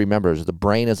mind remembers. The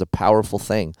brain is a powerful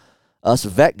thing. Us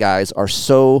vet guys are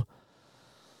so,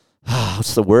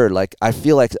 what's the word? Like, I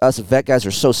feel like us vet guys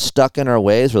are so stuck in our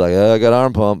ways. We're like, I got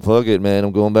arm pump. Fuck it, man.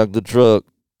 I'm going back to the truck.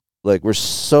 Like, we're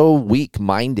so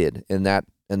weak-minded in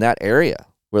that area.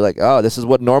 We're like, oh, this is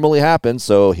what normally happens,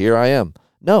 so here I am.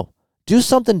 No, do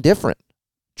something different.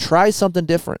 Try something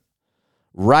different.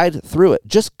 Ride through it.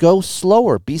 Just go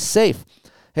slower. Be safe.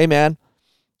 Hey, man,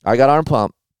 I got arm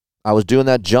pump. I was doing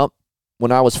that jump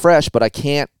when I was fresh, but I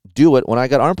can't do it when I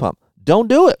got arm pump. Don't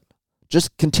do it.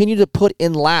 Just continue to put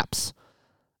in laps.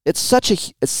 It's such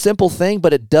a simple thing,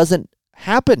 but it doesn't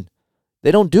happen.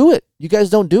 They don't do it. You guys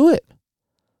don't do it.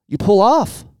 You pull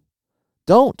off.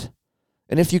 Don't.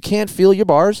 And if you can't feel your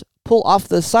bars, pull off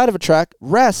the side of a track,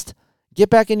 rest, get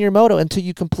back in your moto until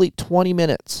you complete 20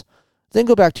 minutes. Then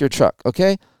go back to your truck,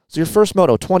 okay? So your first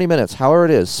moto, 20 minutes, however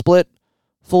it is, split,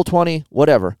 full 20,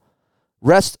 whatever.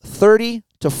 Rest 30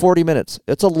 to 40 minutes.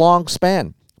 It's a long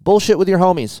span. Bullshit with your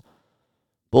homies.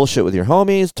 Bullshit with your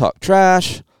homies, talk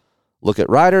trash, look at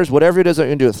riders, whatever it is that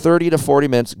you're going to do it 30 to 40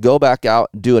 minutes, go back out,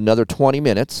 do another 20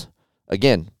 minutes.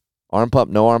 Again, arm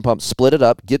pump, no arm pump, split it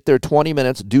up, get there 20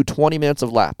 minutes, do 20 minutes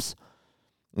of laps,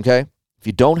 okay? If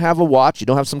you don't have a watch, you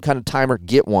don't have some kind of timer,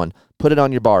 get one. Put it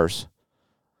on your bars.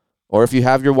 Or if you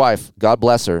have your wife, God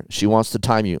bless her, she wants to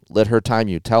time you, let her time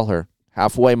you. Tell her,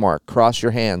 halfway mark, cross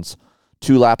your hands,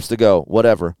 2 laps to go,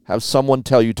 whatever. Have someone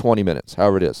tell you 20 minutes,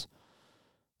 however it is.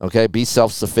 Okay, be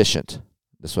self-sufficient.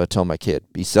 That's what I tell my kid.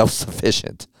 Be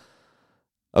self-sufficient.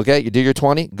 Okay, you do your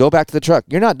 20, go back to the truck.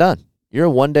 You're not done. You're a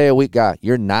one-day-a-week guy.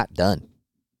 You're not done.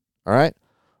 All right?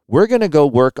 We're going to go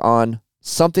work on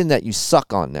something that you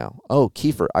suck on now. Oh,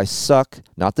 Kiefer, I suck.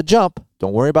 Not the jump.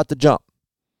 Don't worry about the jump.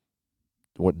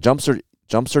 Jumps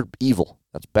are evil.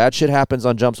 That's bad shit happens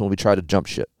on jumps when we try to jump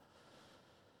shit.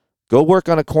 Go work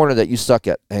on a corner that you suck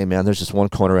at. Hey, man, there's just one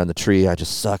corner around the tree. I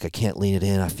just suck. I can't lean it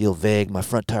in. I feel vague. My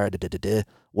front tire,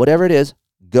 whatever it is,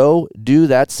 go do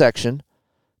that section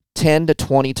 10 to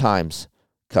 20 times.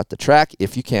 Cut the track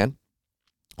if you can.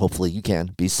 Hopefully you can.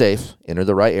 Be safe. Enter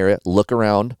the right area. Look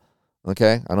around.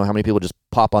 Okay? I don't know how many people just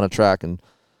pop on a track and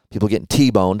people getting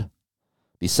T-boned.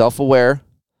 Be self-aware.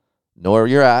 Know where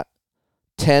you're at.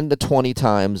 10 to 20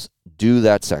 times, do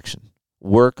that section.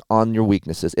 Work on your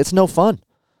weaknesses. It's no fun.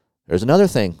 There's another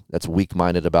thing that's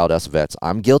weak-minded about us vets.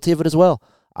 I'm guilty of it as well.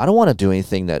 I don't want to do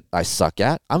anything that I suck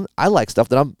at. I like stuff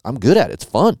that I'm good at. It's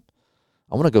fun.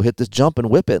 I want to go hit this jump and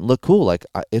whip it and look cool. Like,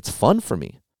 it's fun for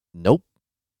me. Nope.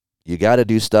 You got to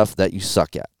do stuff that you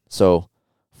suck at. So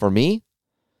for me,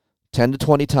 10 to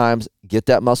 20 times, get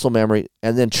that muscle memory,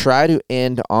 and then try to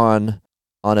end on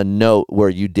a note where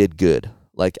you did good.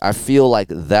 Like, I feel like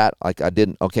that, like I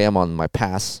didn't, okay, I'm on my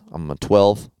pass. I'm on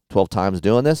 12 times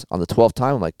doing this. On the 12th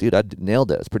time, I'm like, dude, I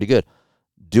nailed it. It's pretty good.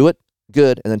 Do it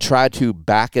good, and then try to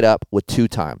back it up with 2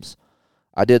 times.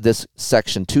 I did this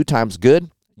section 2 times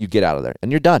good. You get out of there,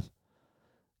 and you're done.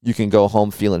 You can go home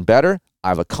feeling better.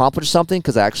 I've accomplished something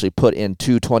because I actually put in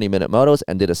 2 20-minute motos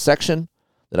and did a section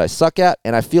that I suck at,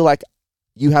 and I feel like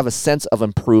you have a sense of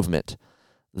improvement.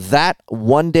 That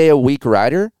one-day-a-week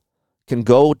rider can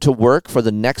go to work for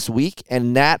the next week,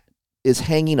 and that is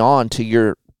hanging on to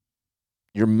your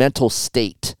mental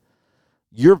state.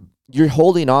 You're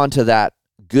holding on to that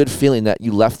good feeling that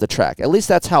you left the track. At least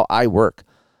that's how I work.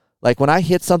 Like, when I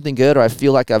hit something good or I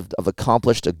feel like I've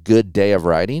accomplished a good day of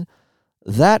riding,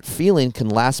 that feeling can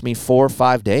last me 4 or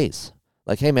 5 days.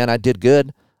 Like, hey, man, I did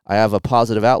good. I have a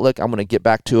positive outlook. I'm going to get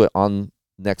back to it on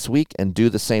next week and do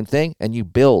the same thing, and you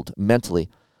build mentally.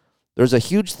 There's a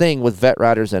huge thing with vet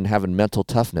riders and having mental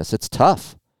toughness. It's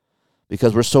tough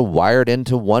because we're so wired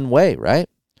into one way, right?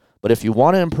 But if you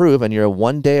want to improve and you're a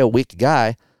one-day-a-week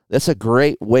guy, that's a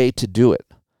great way to do it.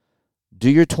 do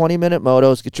your 20-minute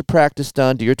motos, get your practice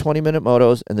done, do your 20-minute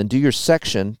motos, and then do your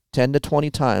section 10 to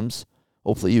 20 times.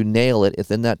 Hopefully you nail it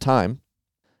within that time.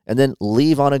 And then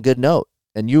leave on a good note.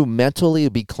 And you mentally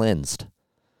be cleansed.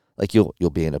 Like you'll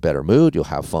be in a better mood. You'll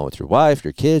have fun with your wife,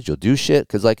 your kids. You'll do shit.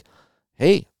 Because like,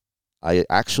 hey, I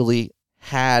actually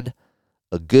had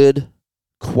a good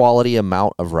quality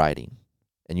amount of riding.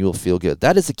 And you will feel good.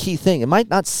 That is a key thing. It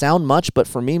might not sound much, but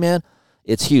for me, man,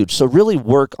 it's huge. So really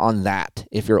work on that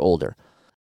if you're older.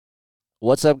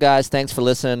 What's up, guys? Thanks for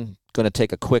listening. Going to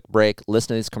take a quick break. Listen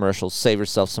to these commercials. Save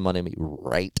yourself some money. Be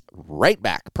right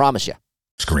back. Promise you.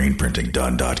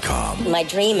 ScreenPrintingDone.com. My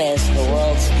dream is the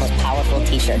world's most powerful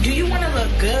t-shirt. Do you want to look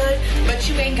good, but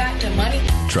you ain't got the money?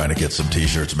 Trying to get some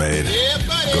t-shirts made? Yeah,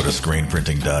 buddy. Go to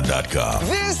ScreenPrintingDone.com.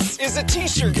 This is a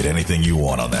t-shirt. You can get anything you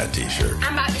want on that t-shirt.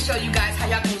 I'm about to show you guys how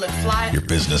y'all can look fly. Your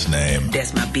business name.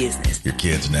 That's my business. Your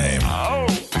kid's name. Oh,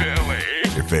 Billy.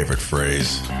 Your favorite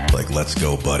phrase, like "Let's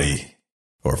go, buddy,"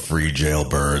 or "Free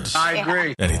jailbirds." I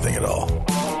agree. Anything at all.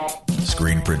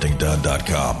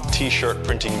 ScreenPrintingDone.com. T-shirt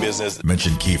printing business.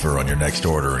 Mention Kiefer on your next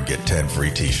order and get 10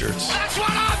 free t-shirts. That's what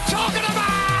I'm talking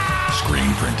about.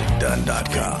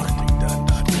 ScreenPrintingDone.com.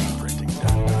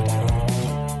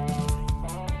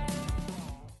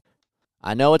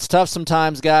 I know it's tough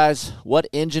sometimes, guys. What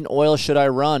engine oil should I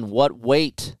run? What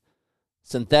weight?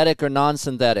 Synthetic or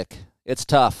non-synthetic? It's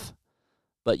tough.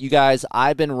 But you guys,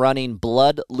 I've been running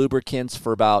Blud lubricants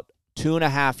for about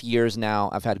 2.5 years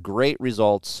now. I've had great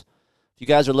results. If you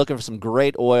guys are looking for some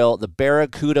great oil, the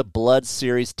Barracuda Blud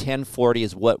Series 1040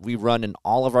 is what we run in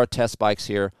all of our test bikes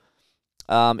here.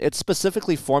 It's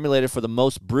specifically formulated for the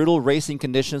most brutal racing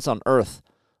conditions on Earth.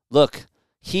 Look,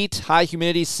 heat, high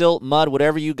humidity, silt, mud,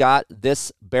 whatever you got,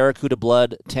 this Barracuda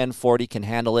Blud 1040 can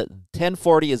handle it.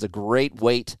 1040 is a great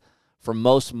weight for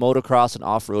most motocross and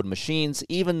off-road machines,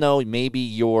 even though maybe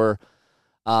your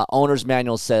owner's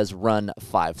manual says run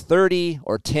 530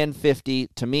 or 1050.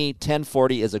 To me,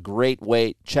 1040 is a great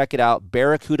weight. Check it out,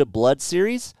 Barracuda Blud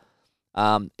Series.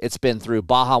 It's been through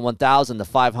Baja 1000, the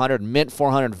 500, Mint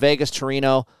 400, Vegas,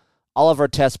 Torino, all of our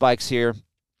test bikes here.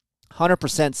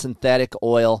 100% synthetic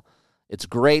oil. It's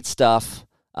great stuff.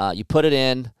 You put it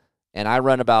in, and I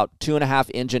run about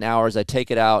 2.5 engine hours. I take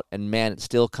it out, and man, it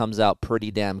still comes out pretty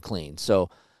damn clean.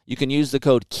 So you can use the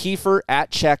code Kiefer at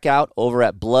checkout over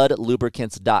at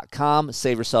bludlubricants.com.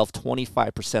 Save yourself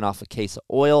 25% off a case of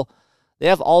oil. They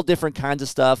have all different kinds of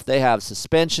stuff. They have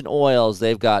suspension oils.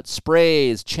 They've got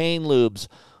sprays, chain lubes,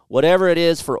 whatever it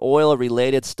is for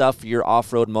oil-related stuff for your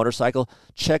off-road motorcycle.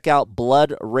 Check out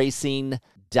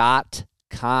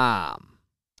bludracing.com.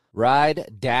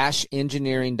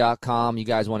 Ride-engineering.com. You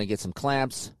guys want to get some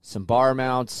clamps, some bar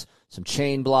mounts, some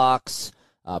chain blocks,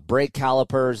 brake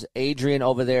calipers. Adrian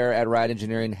over there at Ride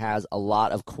Engineering has a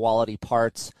lot of quality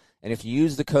parts. And if you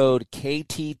use the code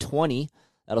KT20,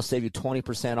 that'll save you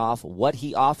 20% off what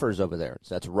he offers over there.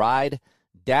 So that's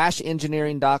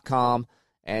ride-engineering.com.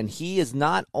 And he is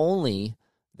not only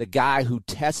the guy who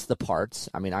tests the parts,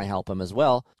 I mean, I help him as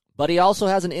well, but he also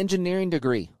has an engineering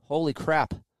degree. Holy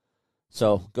crap.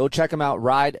 So go check him out,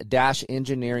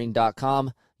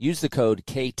 ride-engineering.com. Use the code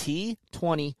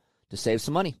KT20 to save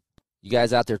some money. You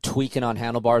guys out there tweaking on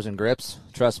handlebars and grips?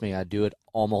 Trust me, I do it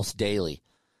almost daily.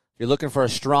 If you're looking for a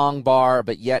strong bar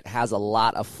but yet has a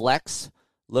lot of flex,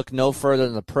 look no further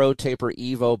than the Pro Taper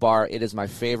Evo bar. It is my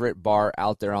favorite bar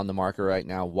out there on the market right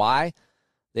now. Why?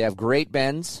 They have great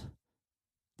bends.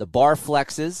 The bar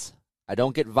flexes. I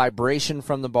don't get vibration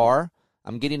from the bar.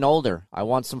 I'm getting older. I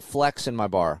want some flex in my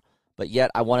bar, but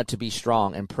yet I want it to be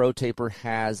strong. And Pro Taper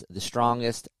has the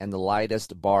strongest and the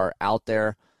lightest bar out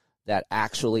there that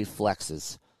actually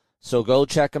flexes. So go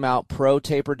check them out,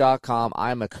 protaper.com.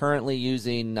 I'm currently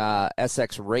using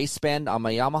SX Race Bend on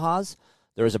my Yamahas.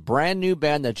 There is a brand new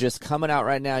bend that's just coming out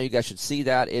right now. You guys should see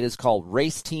that. It is called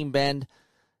Race Team Bend,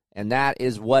 and that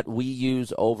is what we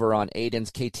use over on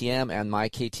Aiden's KTM and my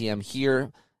KTM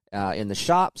here in the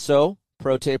shop. So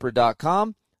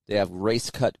protaper.com. They have race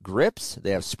cut grips.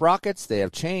 They have sprockets. They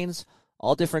have chains,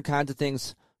 all different kinds of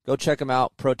things. Go check them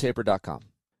out, protaper.com.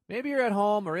 Maybe you're at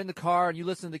home or in the car and you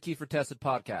listen to the Kiefer Tested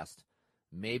podcast.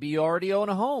 Maybe you already own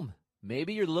a home.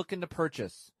 Maybe you're looking to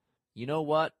purchase. You know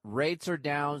what? Rates are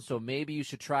down, so maybe you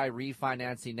should try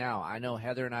refinancing now. I know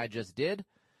Heather and I just did.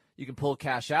 You can pull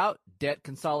cash out, debt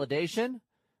consolidation,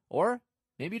 or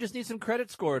maybe you just need some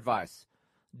credit score advice.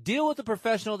 Deal with a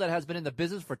professional that has been in the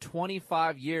business for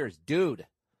 25 years. Dude.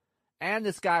 And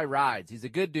this guy rides. He's a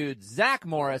good dude. Zach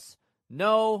Morris.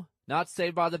 No, not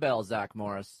Saved by the Bell, Zach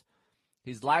Morris.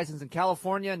 He's licensed in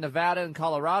California, Nevada, and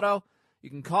Colorado.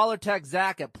 You can call or text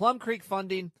Zach at Plum Creek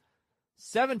Funding,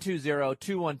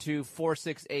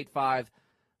 720-212-4685.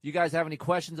 If you guys have any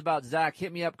questions about Zach,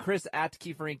 hit me up, Chris at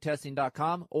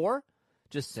KieferInkTesting.com, or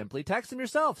just simply text him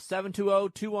yourself,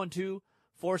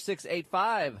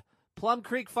 720-212-4685. Plum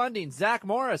Creek Funding, Zach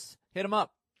Morris. Hit him up.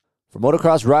 For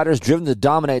motocross riders driven to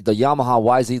dominate, the Yamaha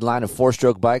YZ line of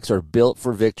four-stroke bikes are built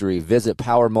for victory. Visit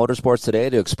Power Motorsports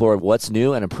today to explore what's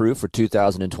new and improved for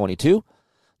 2022.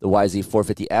 The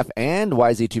YZ450F and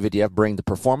YZ250F bring the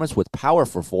performance with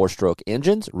powerful four-stroke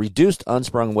engines, reduced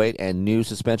unsprung weight, and new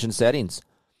suspension settings.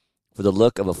 For the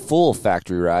look of a full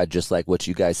factory ride, just like what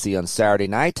you guys see on Saturday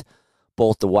night,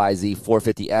 both the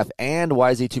YZ450F and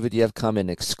YZ250F come in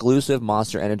exclusive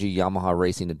Monster Energy Yamaha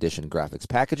Racing Edition graphics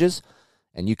packages,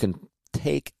 and you can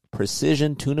take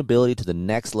precision tunability to the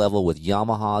next level with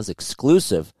Yamaha's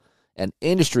exclusive and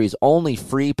industry's only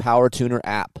free Power Tuner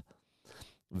app.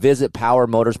 Visit Power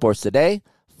Motorsports today,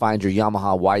 find your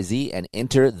Yamaha YZ, and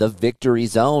enter the victory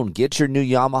zone. Get your new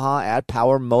Yamaha at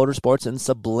Power Motorsports in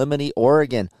Sublimity,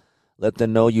 Oregon. Let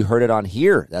them know you heard it on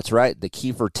here. That's right, the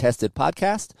Kiefer Tested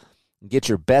Podcast. Get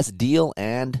your best deal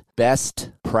and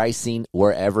best pricing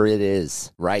wherever it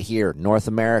is. Right here, North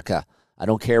America. I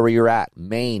don't care where you're at.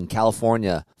 Maine,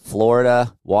 California,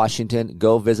 Florida, Washington.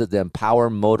 Go visit them,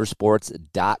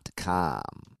 powermotorsports.com.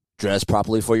 Dress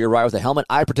properly for your ride with a helmet,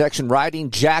 eye protection,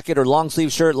 riding jacket, or long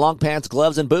sleeve shirt, long pants,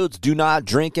 gloves, and boots. Do not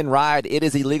drink and ride. It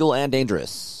is illegal and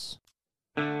dangerous.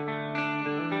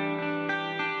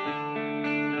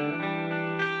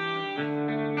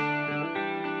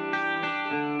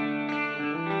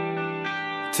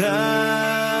 Time,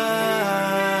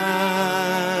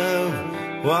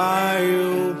 why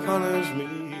you punish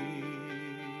me?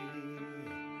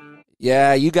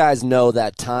 Yeah, you guys know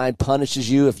that time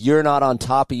punishes you if you're not on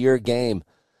top of your game.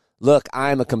 Look,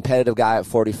 I'm a competitive guy at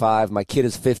 45. My kid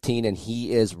is 15, and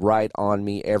he is right on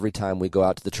me every time we go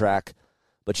out to the track.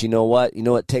 But you know what? You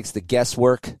know what takes the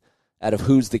guesswork out of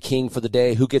who's the king for the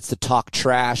day, who gets to talk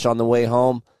trash on the way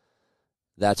home?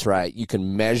 That's right. You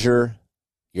can measure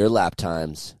your lap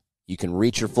times. You can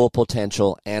reach your full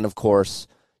potential, and, of course,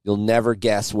 you'll never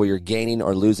guess where you're gaining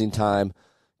or losing time.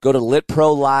 Go to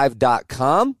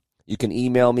litprolive.com. You can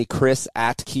email me, Chris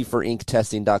at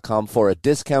KieferInkTesting.com, for a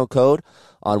discount code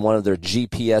on one of their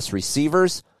GPS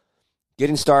receivers.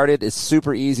 Getting started is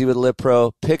super easy with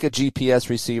LitPro. Pick a GPS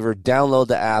receiver, download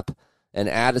the app, and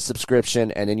add a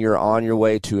subscription, and then you're on your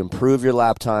way to improve your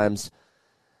lap times.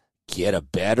 Get a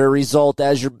better result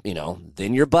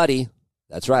than your buddy.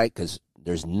 That's right, because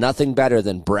there's nothing better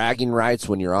than bragging rights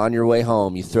when you're on your way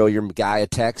home. You throw your guy a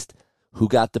text, who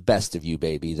got the best of you,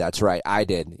 baby? That's right, I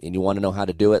did. And you want to know how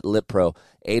to do it? LitPro.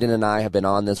 Aiden and I have been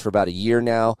on this for about a year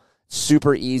now.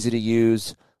 Super easy to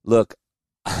use. Look,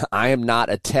 I am not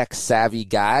a tech-savvy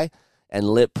guy, and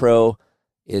LitPro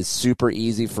is super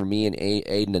easy for me and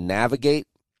Aiden to navigate,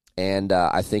 and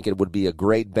I think it would be a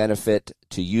great benefit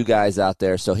to you guys out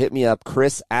there. So hit me up,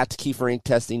 Chris at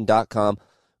KieferInkTesting.com.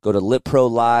 Go to LitPro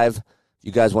Live. If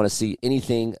you guys want to see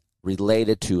anything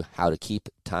related to how to keep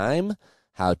time,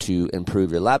 how to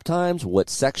improve your lap times, what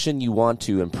section you want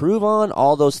to improve on,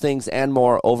 all those things and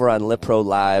more over on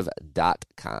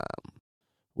litprolive.com.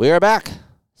 We are back.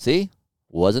 See?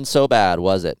 Wasn't so bad,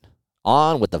 was it?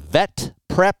 On with the Vet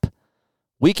Prep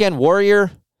Weekend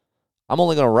Warrior. I'm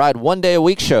only going to ride 1 day a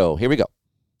week show. Here we go.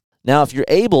 Now, if you're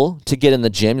able to get in the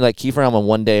gym, you're like, Kiefer, I'm a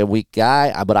 1 day a week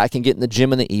guy, but I can get in the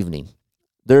gym in the evening.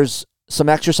 There's some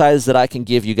exercises that I can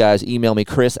give you guys. Email me,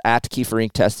 Chris at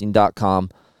KieferInkTesting.com.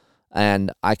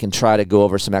 And I can try to go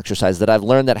over some exercises that I've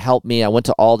learned that help me. I went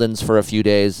to Alden's for a few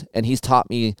days, and he taught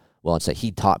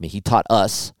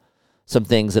us some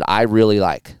things that I really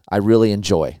like, I really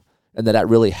enjoy, and that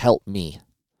really helped me.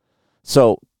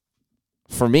 So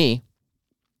for me,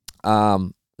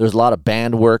 there's a lot of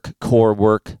band work, core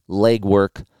work, leg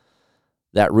work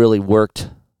that really worked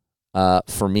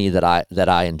for me that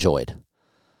I enjoyed.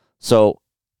 So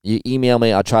you email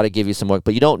me, I'll try to give you some work,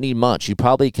 but you don't need much. You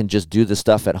probably can just do the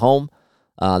stuff at home.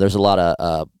 There's a lot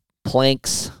of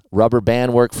planks, rubber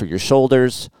band work for your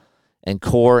shoulders and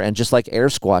core, and just like air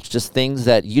squats, just things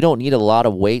that you don't need a lot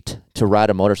of weight to ride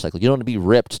a motorcycle. You don't need to be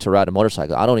ripped to ride a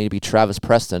motorcycle. I don't need to be Travis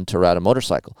Preston to ride a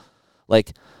motorcycle.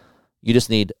 Like, you just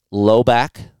need low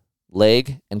back,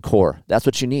 leg, and core. That's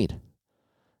what you need.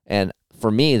 And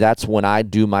for me, that's when I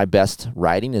do my best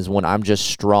riding, is when I'm just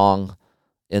strong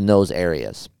in those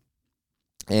areas.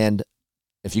 And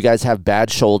if you guys have bad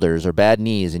shoulders or bad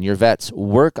knees and you're vets,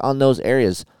 work on those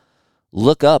areas.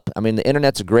 Look up. I mean, the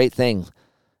internet's a great thing.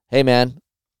 Hey, man,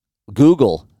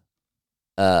 Google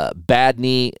bad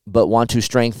knee but want to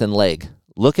strengthen leg.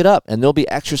 Look it up, and there'll be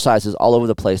exercises all over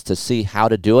the place to see how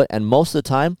to do it. And most of the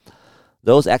time,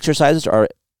 those exercises are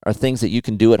are things that you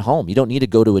can do at home. You don't need to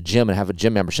go to a gym and have a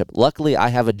gym membership. Luckily, I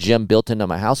have a gym built into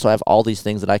my house, so I have all these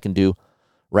things that I can do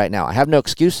right now. I have no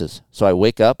excuses. So I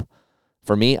wake up.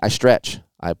 For me, I stretch.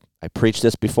 I preached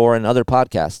this before in other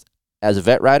podcasts. As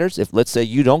vet riders, if let's say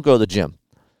you don't go to the gym,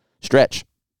 stretch.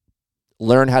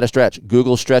 Learn how to stretch.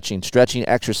 Google stretching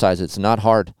exercises. It's not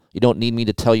hard. You don't need me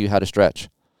to tell you how to stretch.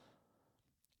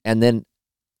 And then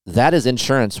that is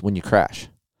insurance when you crash.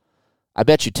 I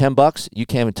bet you $10 you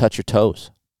can't even touch your toes.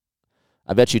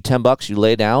 I bet you $10 you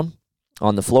lay down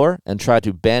on the floor and try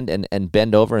to bend and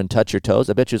bend over and touch your toes.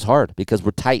 I bet you it's hard because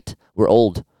we're tight. We're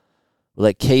old. We're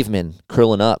like cavemen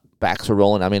curling up. Backs are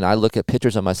rolling. I mean, I look at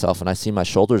pictures of myself and I see my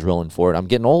shoulders rolling forward. I'm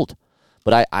getting old.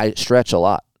 But I stretch a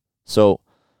lot. So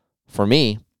for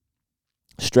me,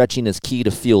 stretching is key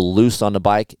to feel loose on the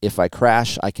bike. If I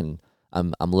crash, I'm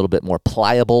a little bit more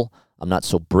pliable. I'm not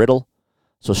so brittle.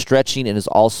 So stretching is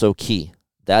also key.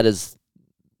 That is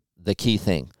the key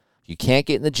thing. You can't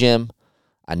get in the gym.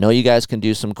 I know you guys can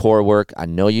do some core work. I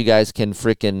know you guys can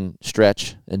freaking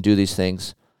stretch and do these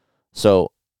things.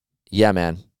 So, yeah,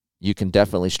 man, you can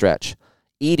definitely stretch.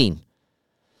 Eating.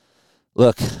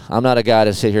 Look, I'm not a guy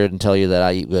to sit here and tell you that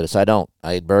I eat good. So I don't.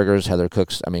 I eat burgers. Heather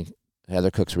cooks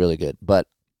really good. But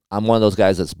I'm one of those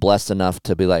guys that's blessed enough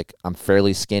to be like, I'm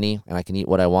fairly skinny and I can eat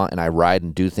what I want, and I ride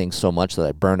and do things so much that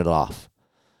I burn it off.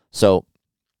 So,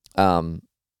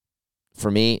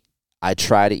 for me, I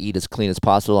try to eat as clean as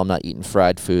possible. I'm not eating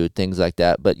fried food, things like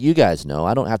that. But you guys know,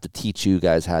 I don't have to teach you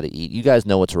guys how to eat. You guys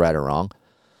know what's right or wrong.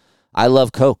 I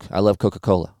love Coke. I love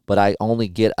Coca-Cola. But I only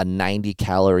get a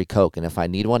 90-calorie Coke. And if I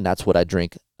need one, that's what I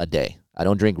drink a day. I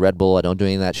don't drink Red Bull. I don't do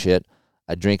any of that shit.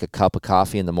 I drink a cup of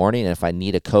coffee in the morning. And if I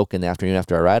need a Coke in the afternoon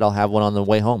after I ride, I'll have one on the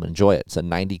way home and enjoy it. It's a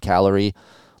 90-calorie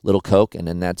little Coke. And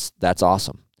then that's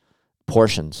awesome.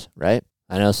 Portions, right?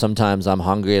 I know sometimes I'm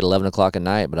hungry at 11 o'clock at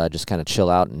night, but I just kind of chill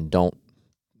out and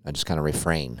I just kind of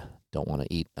refrain. Don't want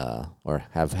to eat or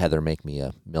have Heather make me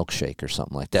a milkshake or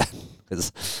something like that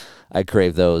because I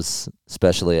crave those,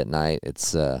 especially at night.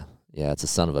 It's a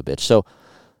son of a bitch. So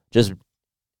just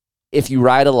if you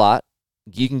ride a lot,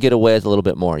 you can get away with a little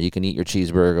bit more. You can eat your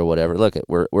cheeseburger or whatever. Look,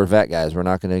 we're vet guys. We're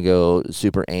not going to go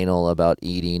super anal about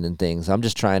eating and things. I'm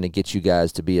just trying to get you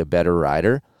guys to be a better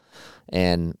rider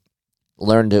and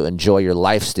learn to enjoy your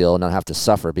life still and not have to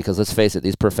suffer. Because let's face it,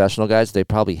 these professional guys, they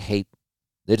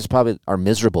just probably are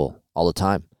miserable all the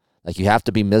time. Like, you have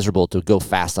to be miserable to go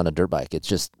fast on a dirt bike. It's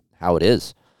just how it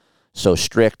is. So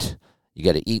strict. You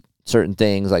got to eat certain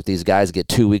things. Like, these guys get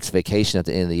 2 weeks vacation at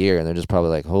the end of the year, and they're just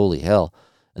probably like, holy hell.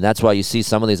 And that's why you see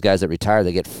some of these guys that retire,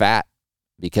 they get fat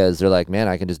because they're like, man,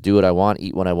 I can just do what I want,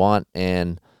 eat what I want,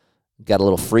 and got a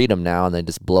little freedom now, and they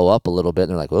just blow up a little bit,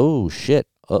 and they're like, oh, shit.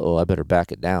 Uh-oh, I better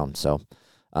back it down. So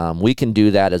we can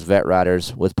do that as vet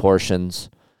riders with portions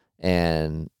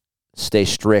and stay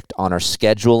strict on our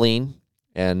scheduling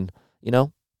and,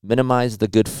 minimize the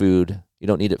good food. You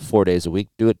don't need it 4 days a week.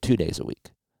 Do it 2 days a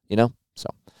week, So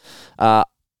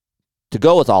to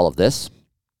go with all of this,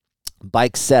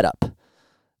 bike setup.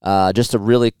 Just a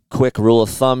really quick rule of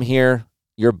thumb here.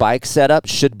 Your bike setup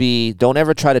should be, don't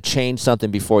ever try to change something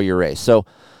before your race. So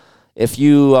if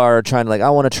you are trying to I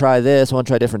want to try this, I want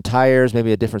to try different tires,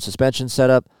 maybe a different suspension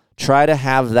setup, try to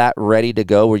have that ready to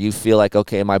go where you feel like,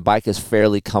 okay, my bike is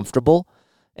fairly comfortable,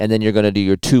 and then you're going to do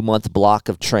your 2-month block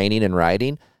of training and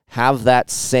riding. Have that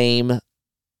same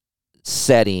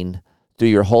setting through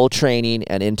your whole training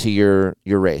and into your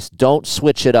race. Don't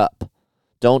switch it up.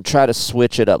 Don't try to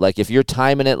switch it up. Like, if you're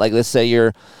timing it, like let's say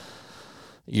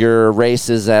your race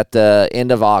is at the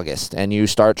end of August and you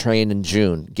start training in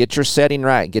June, get your setting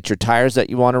right. Get your tires that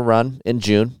you want to run in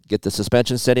June. Get the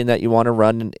suspension setting that you want to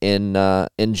run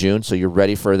in June, so you're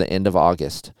ready for the end of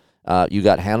August. You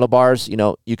got handlebars.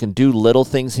 You can do little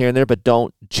things here and there, but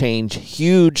don't change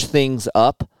huge things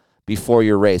up before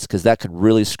your race because that could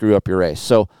really screw up your race.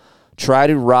 So try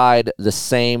to ride the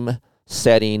same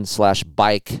setting /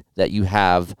 bike that you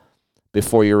have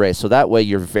before your race. So that way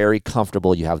you're very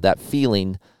comfortable. You have that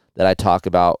feeling that I talk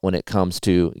about when it comes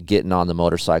to getting on the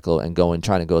motorcycle and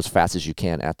trying to go as fast as you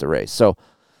can at the race. So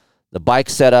the bike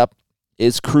setup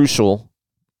is crucial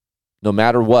no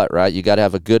matter what, right? You got to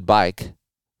have a good bike,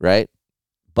 right?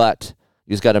 But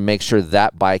you just got to make sure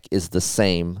that bike is the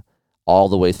same all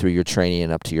the way through your training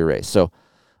and up to your race. So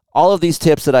all of these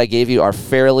tips that I gave you are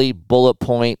fairly bullet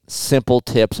point, simple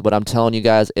tips, but I'm telling you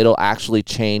guys, it'll actually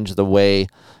change the way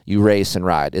you race and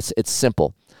ride. It's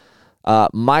simple.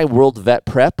 My World Vet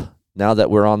Prep, now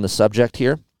that we're on the subject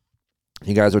here,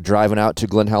 you guys are driving out to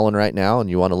Glen Helen right now and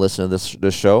you want to listen to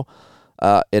this show.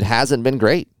 It hasn't been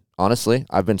great, honestly.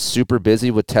 I've been super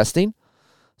busy with testing.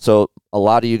 So a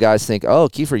lot of you guys think, oh,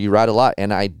 Kiefer, you ride a lot.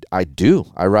 And I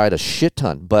do. I ride a shit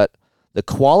ton. But the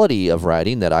quality of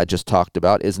riding that I just talked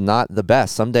about is not the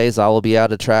best. Some days I will be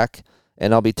out of track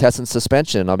and I'll be testing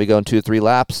suspension. I'll be going 2 or 3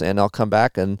 laps and I'll come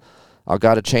back and I've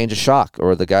got to change a shock,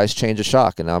 or the guys change a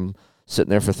shock, and I'm sitting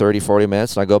there for 30, 40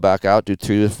 minutes and I go back out, do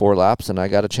 2 to 4 laps, and I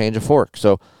got to change a fork.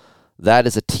 So that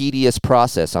is a tedious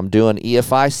process. I'm doing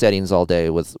EFI settings all day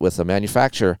with a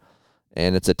manufacturer,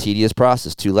 and it's a tedious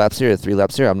process. 2 laps here, 3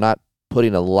 laps here. I'm not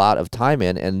putting a lot of time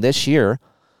in, and this year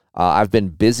I've been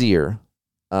busier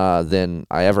than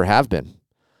I ever have been.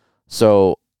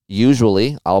 So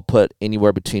usually I'll put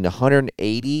anywhere between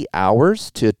 180 hours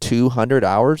to 200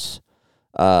 hours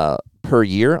per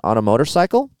year on a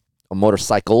motorcycle, or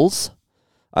motorcycles,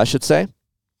 I should say.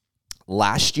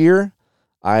 Last year,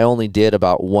 I only did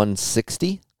about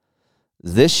 160.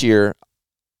 This year,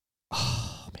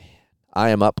 oh man, I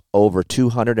am up over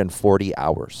 240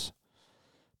 hours.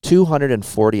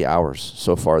 240 hours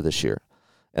so far this year.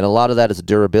 And a lot of that is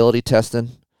durability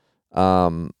testing.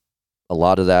 A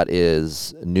lot of that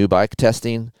is new bike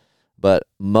testing, but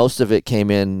most of it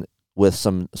came in with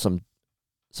some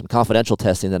confidential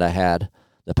testing that I had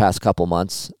the past couple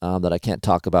months that I can't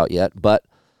talk about yet. But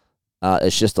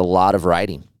it's just a lot of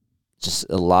riding. Just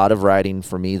a lot of riding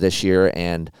for me this year,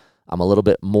 and I'm a little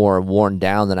bit more worn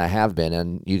down than I have been,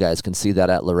 and you guys can see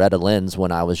that at Loretta Lynn's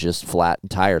when I was just flat and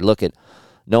tired. Look,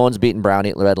 no one's beaten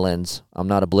Brownie at Loretta Lynn's. I'm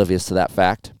not oblivious to that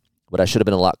fact, but I should have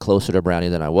been a lot closer to Brownie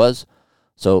than I was.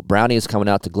 So Brownie is coming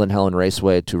out to Glen Helen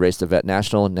Raceway to race the Vet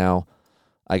National, and now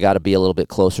I got to be a little bit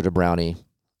closer to Brownie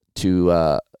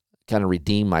to kind of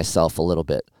redeem myself a little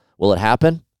bit. Will it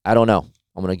happen? I don't know.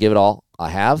 I'm going to give it all I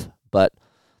have, but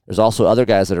there's also other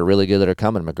guys that are really good that are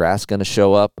coming. McGrath's going to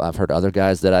show up. I've heard other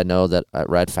guys that I know that at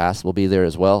Ride Fast will be there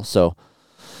as well. So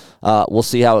we'll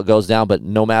see how it goes down, but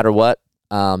no matter what,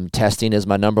 testing is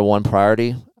my number one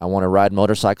priority. I want to ride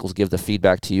motorcycles, give the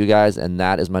feedback to you guys, and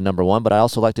that is my number one. But I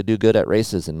also like to do good at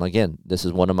races. And again, this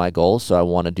is one of my goals, so I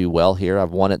want to do well here. I've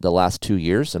won it the last 2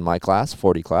 years in my class,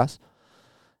 40 class.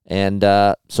 And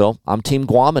so I'm Team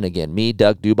Guaman again. Me,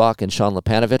 Doug Dubach, and Sean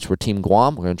Lepanovich, we're Team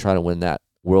Guam. We're going to try to win that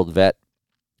World Vet,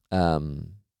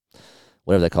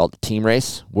 whatever they call it, the team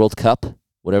race, World Cup,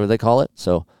 whatever they call it.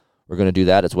 So we're going to do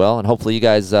that as well. And hopefully you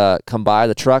guys come by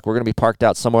the truck. We're going to be parked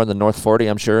out somewhere in the North 40,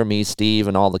 I'm sure. Me, Steve,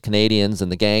 and all the Canadians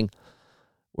and the gang.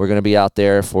 We're going to be out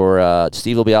there for,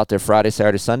 Steve will be out there Friday,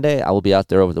 Saturday, Sunday. I will be out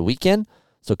there over the weekend.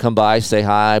 So come by, say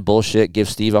hi, bullshit, give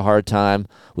Steve a hard time.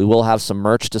 We will have some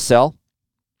merch to sell.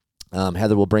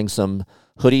 Heather will bring some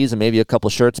hoodies and maybe a couple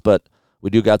shirts, but we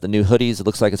do got the new hoodies. It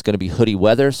looks like it's going to be hoodie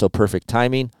weather, so perfect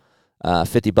timing.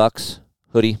 $50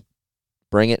 hoodie.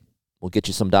 Bring it. We'll get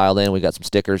you some dialed in. We got some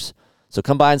stickers. So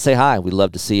come by and say hi. We'd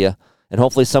love to see you. And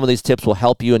hopefully some of these tips will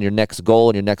help you in your next goal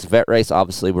and your next vet race.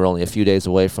 Obviously, we're only a few days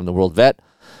away from the World Vet.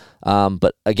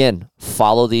 But again,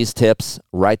 follow these tips.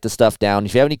 Write the stuff down.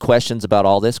 If you have any questions about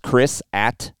all this, Chris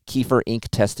at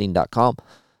KieferInkTesting.com.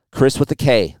 Chris with a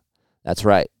K. That's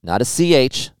right. Not a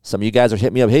CH. Some of you guys are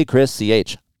hitting me up. Hey, Chris,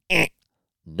 CH.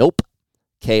 Nope.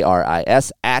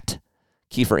 KRIS at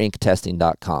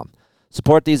KieferInkTesting.com.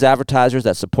 Support these advertisers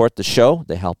that support the show.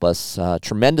 They help us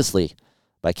tremendously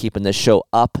by keeping this show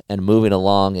up and moving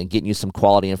along and getting you some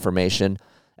quality information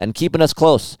and keeping us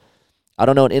close. I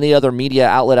don't know any other media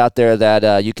outlet out there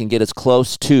that you can get as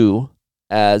close to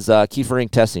as Kiefer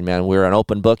Ink Testing, man. We're an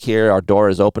open book here. Our door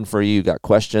is open for you. You got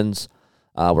questions.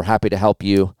 We're happy to help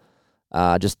you.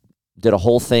 Just did a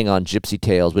whole thing on Gypsy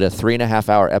Tales. We did a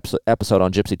 3.5-hour episode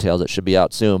on Gypsy Tales that should be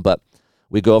out soon, but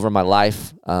we go over my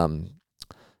life,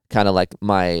 kind of like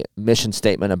my mission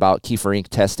statement about Kiefer Ink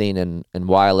Testing and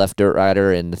why I left Dirt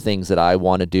Rider and the things that I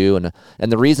want to do and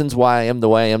the reasons why I am the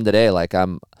way I am today. Like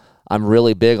I'm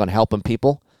really big on helping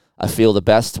people. I feel the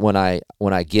best when I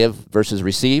give versus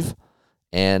receive.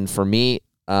 And for me,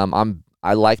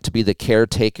 I like to be the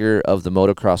caretaker of the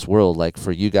motocross world. Like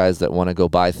for you guys that want to go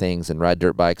buy things and ride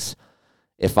dirt bikes,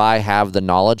 if I have the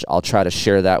knowledge, I'll try to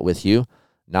share that with you.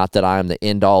 Not that I'm the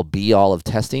end-all, be-all of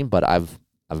testing, but I've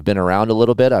been around a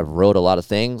little bit. I've rode a lot of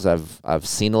things. I've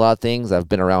seen a lot of things. I've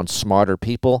been around smarter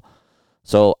people.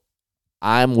 So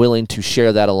I'm willing to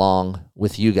share that along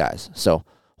with you guys. So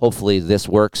hopefully this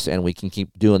works and we can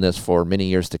keep doing this for many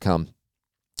years to come.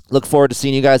 Look forward to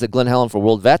seeing you guys at Glen Helen for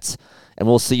World Vets, and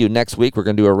we'll see you next week. We're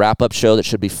going to do a wrap-up show that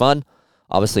should be fun.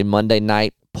 Obviously, Monday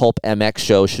night Pulp MX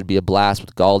show should be a blast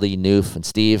with Galdi, Noof, and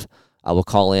Steve. I will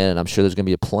call in, and I'm sure there's going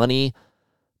to be plenty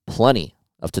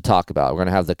of to talk about. We're going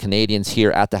to have the Canadians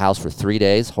here at the house for 3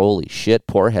 days. Holy shit,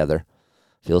 poor Heather.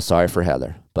 Feel sorry for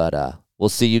Heather. But we'll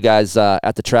see you guys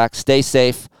at the track. Stay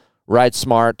safe, ride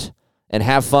smart, and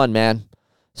have fun, man.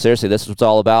 seriously, this is what it's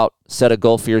all about. Set a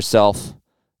goal for yourself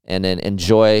and then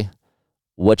enjoy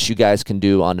what you guys can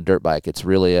do on a dirt bike. It's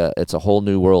really it's a whole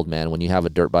new world, man. When you have a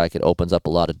dirt bike, it opens up a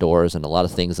lot of doors and a lot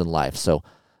of things in life. So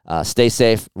stay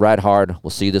safe, ride hard. We'll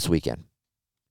see you this weekend.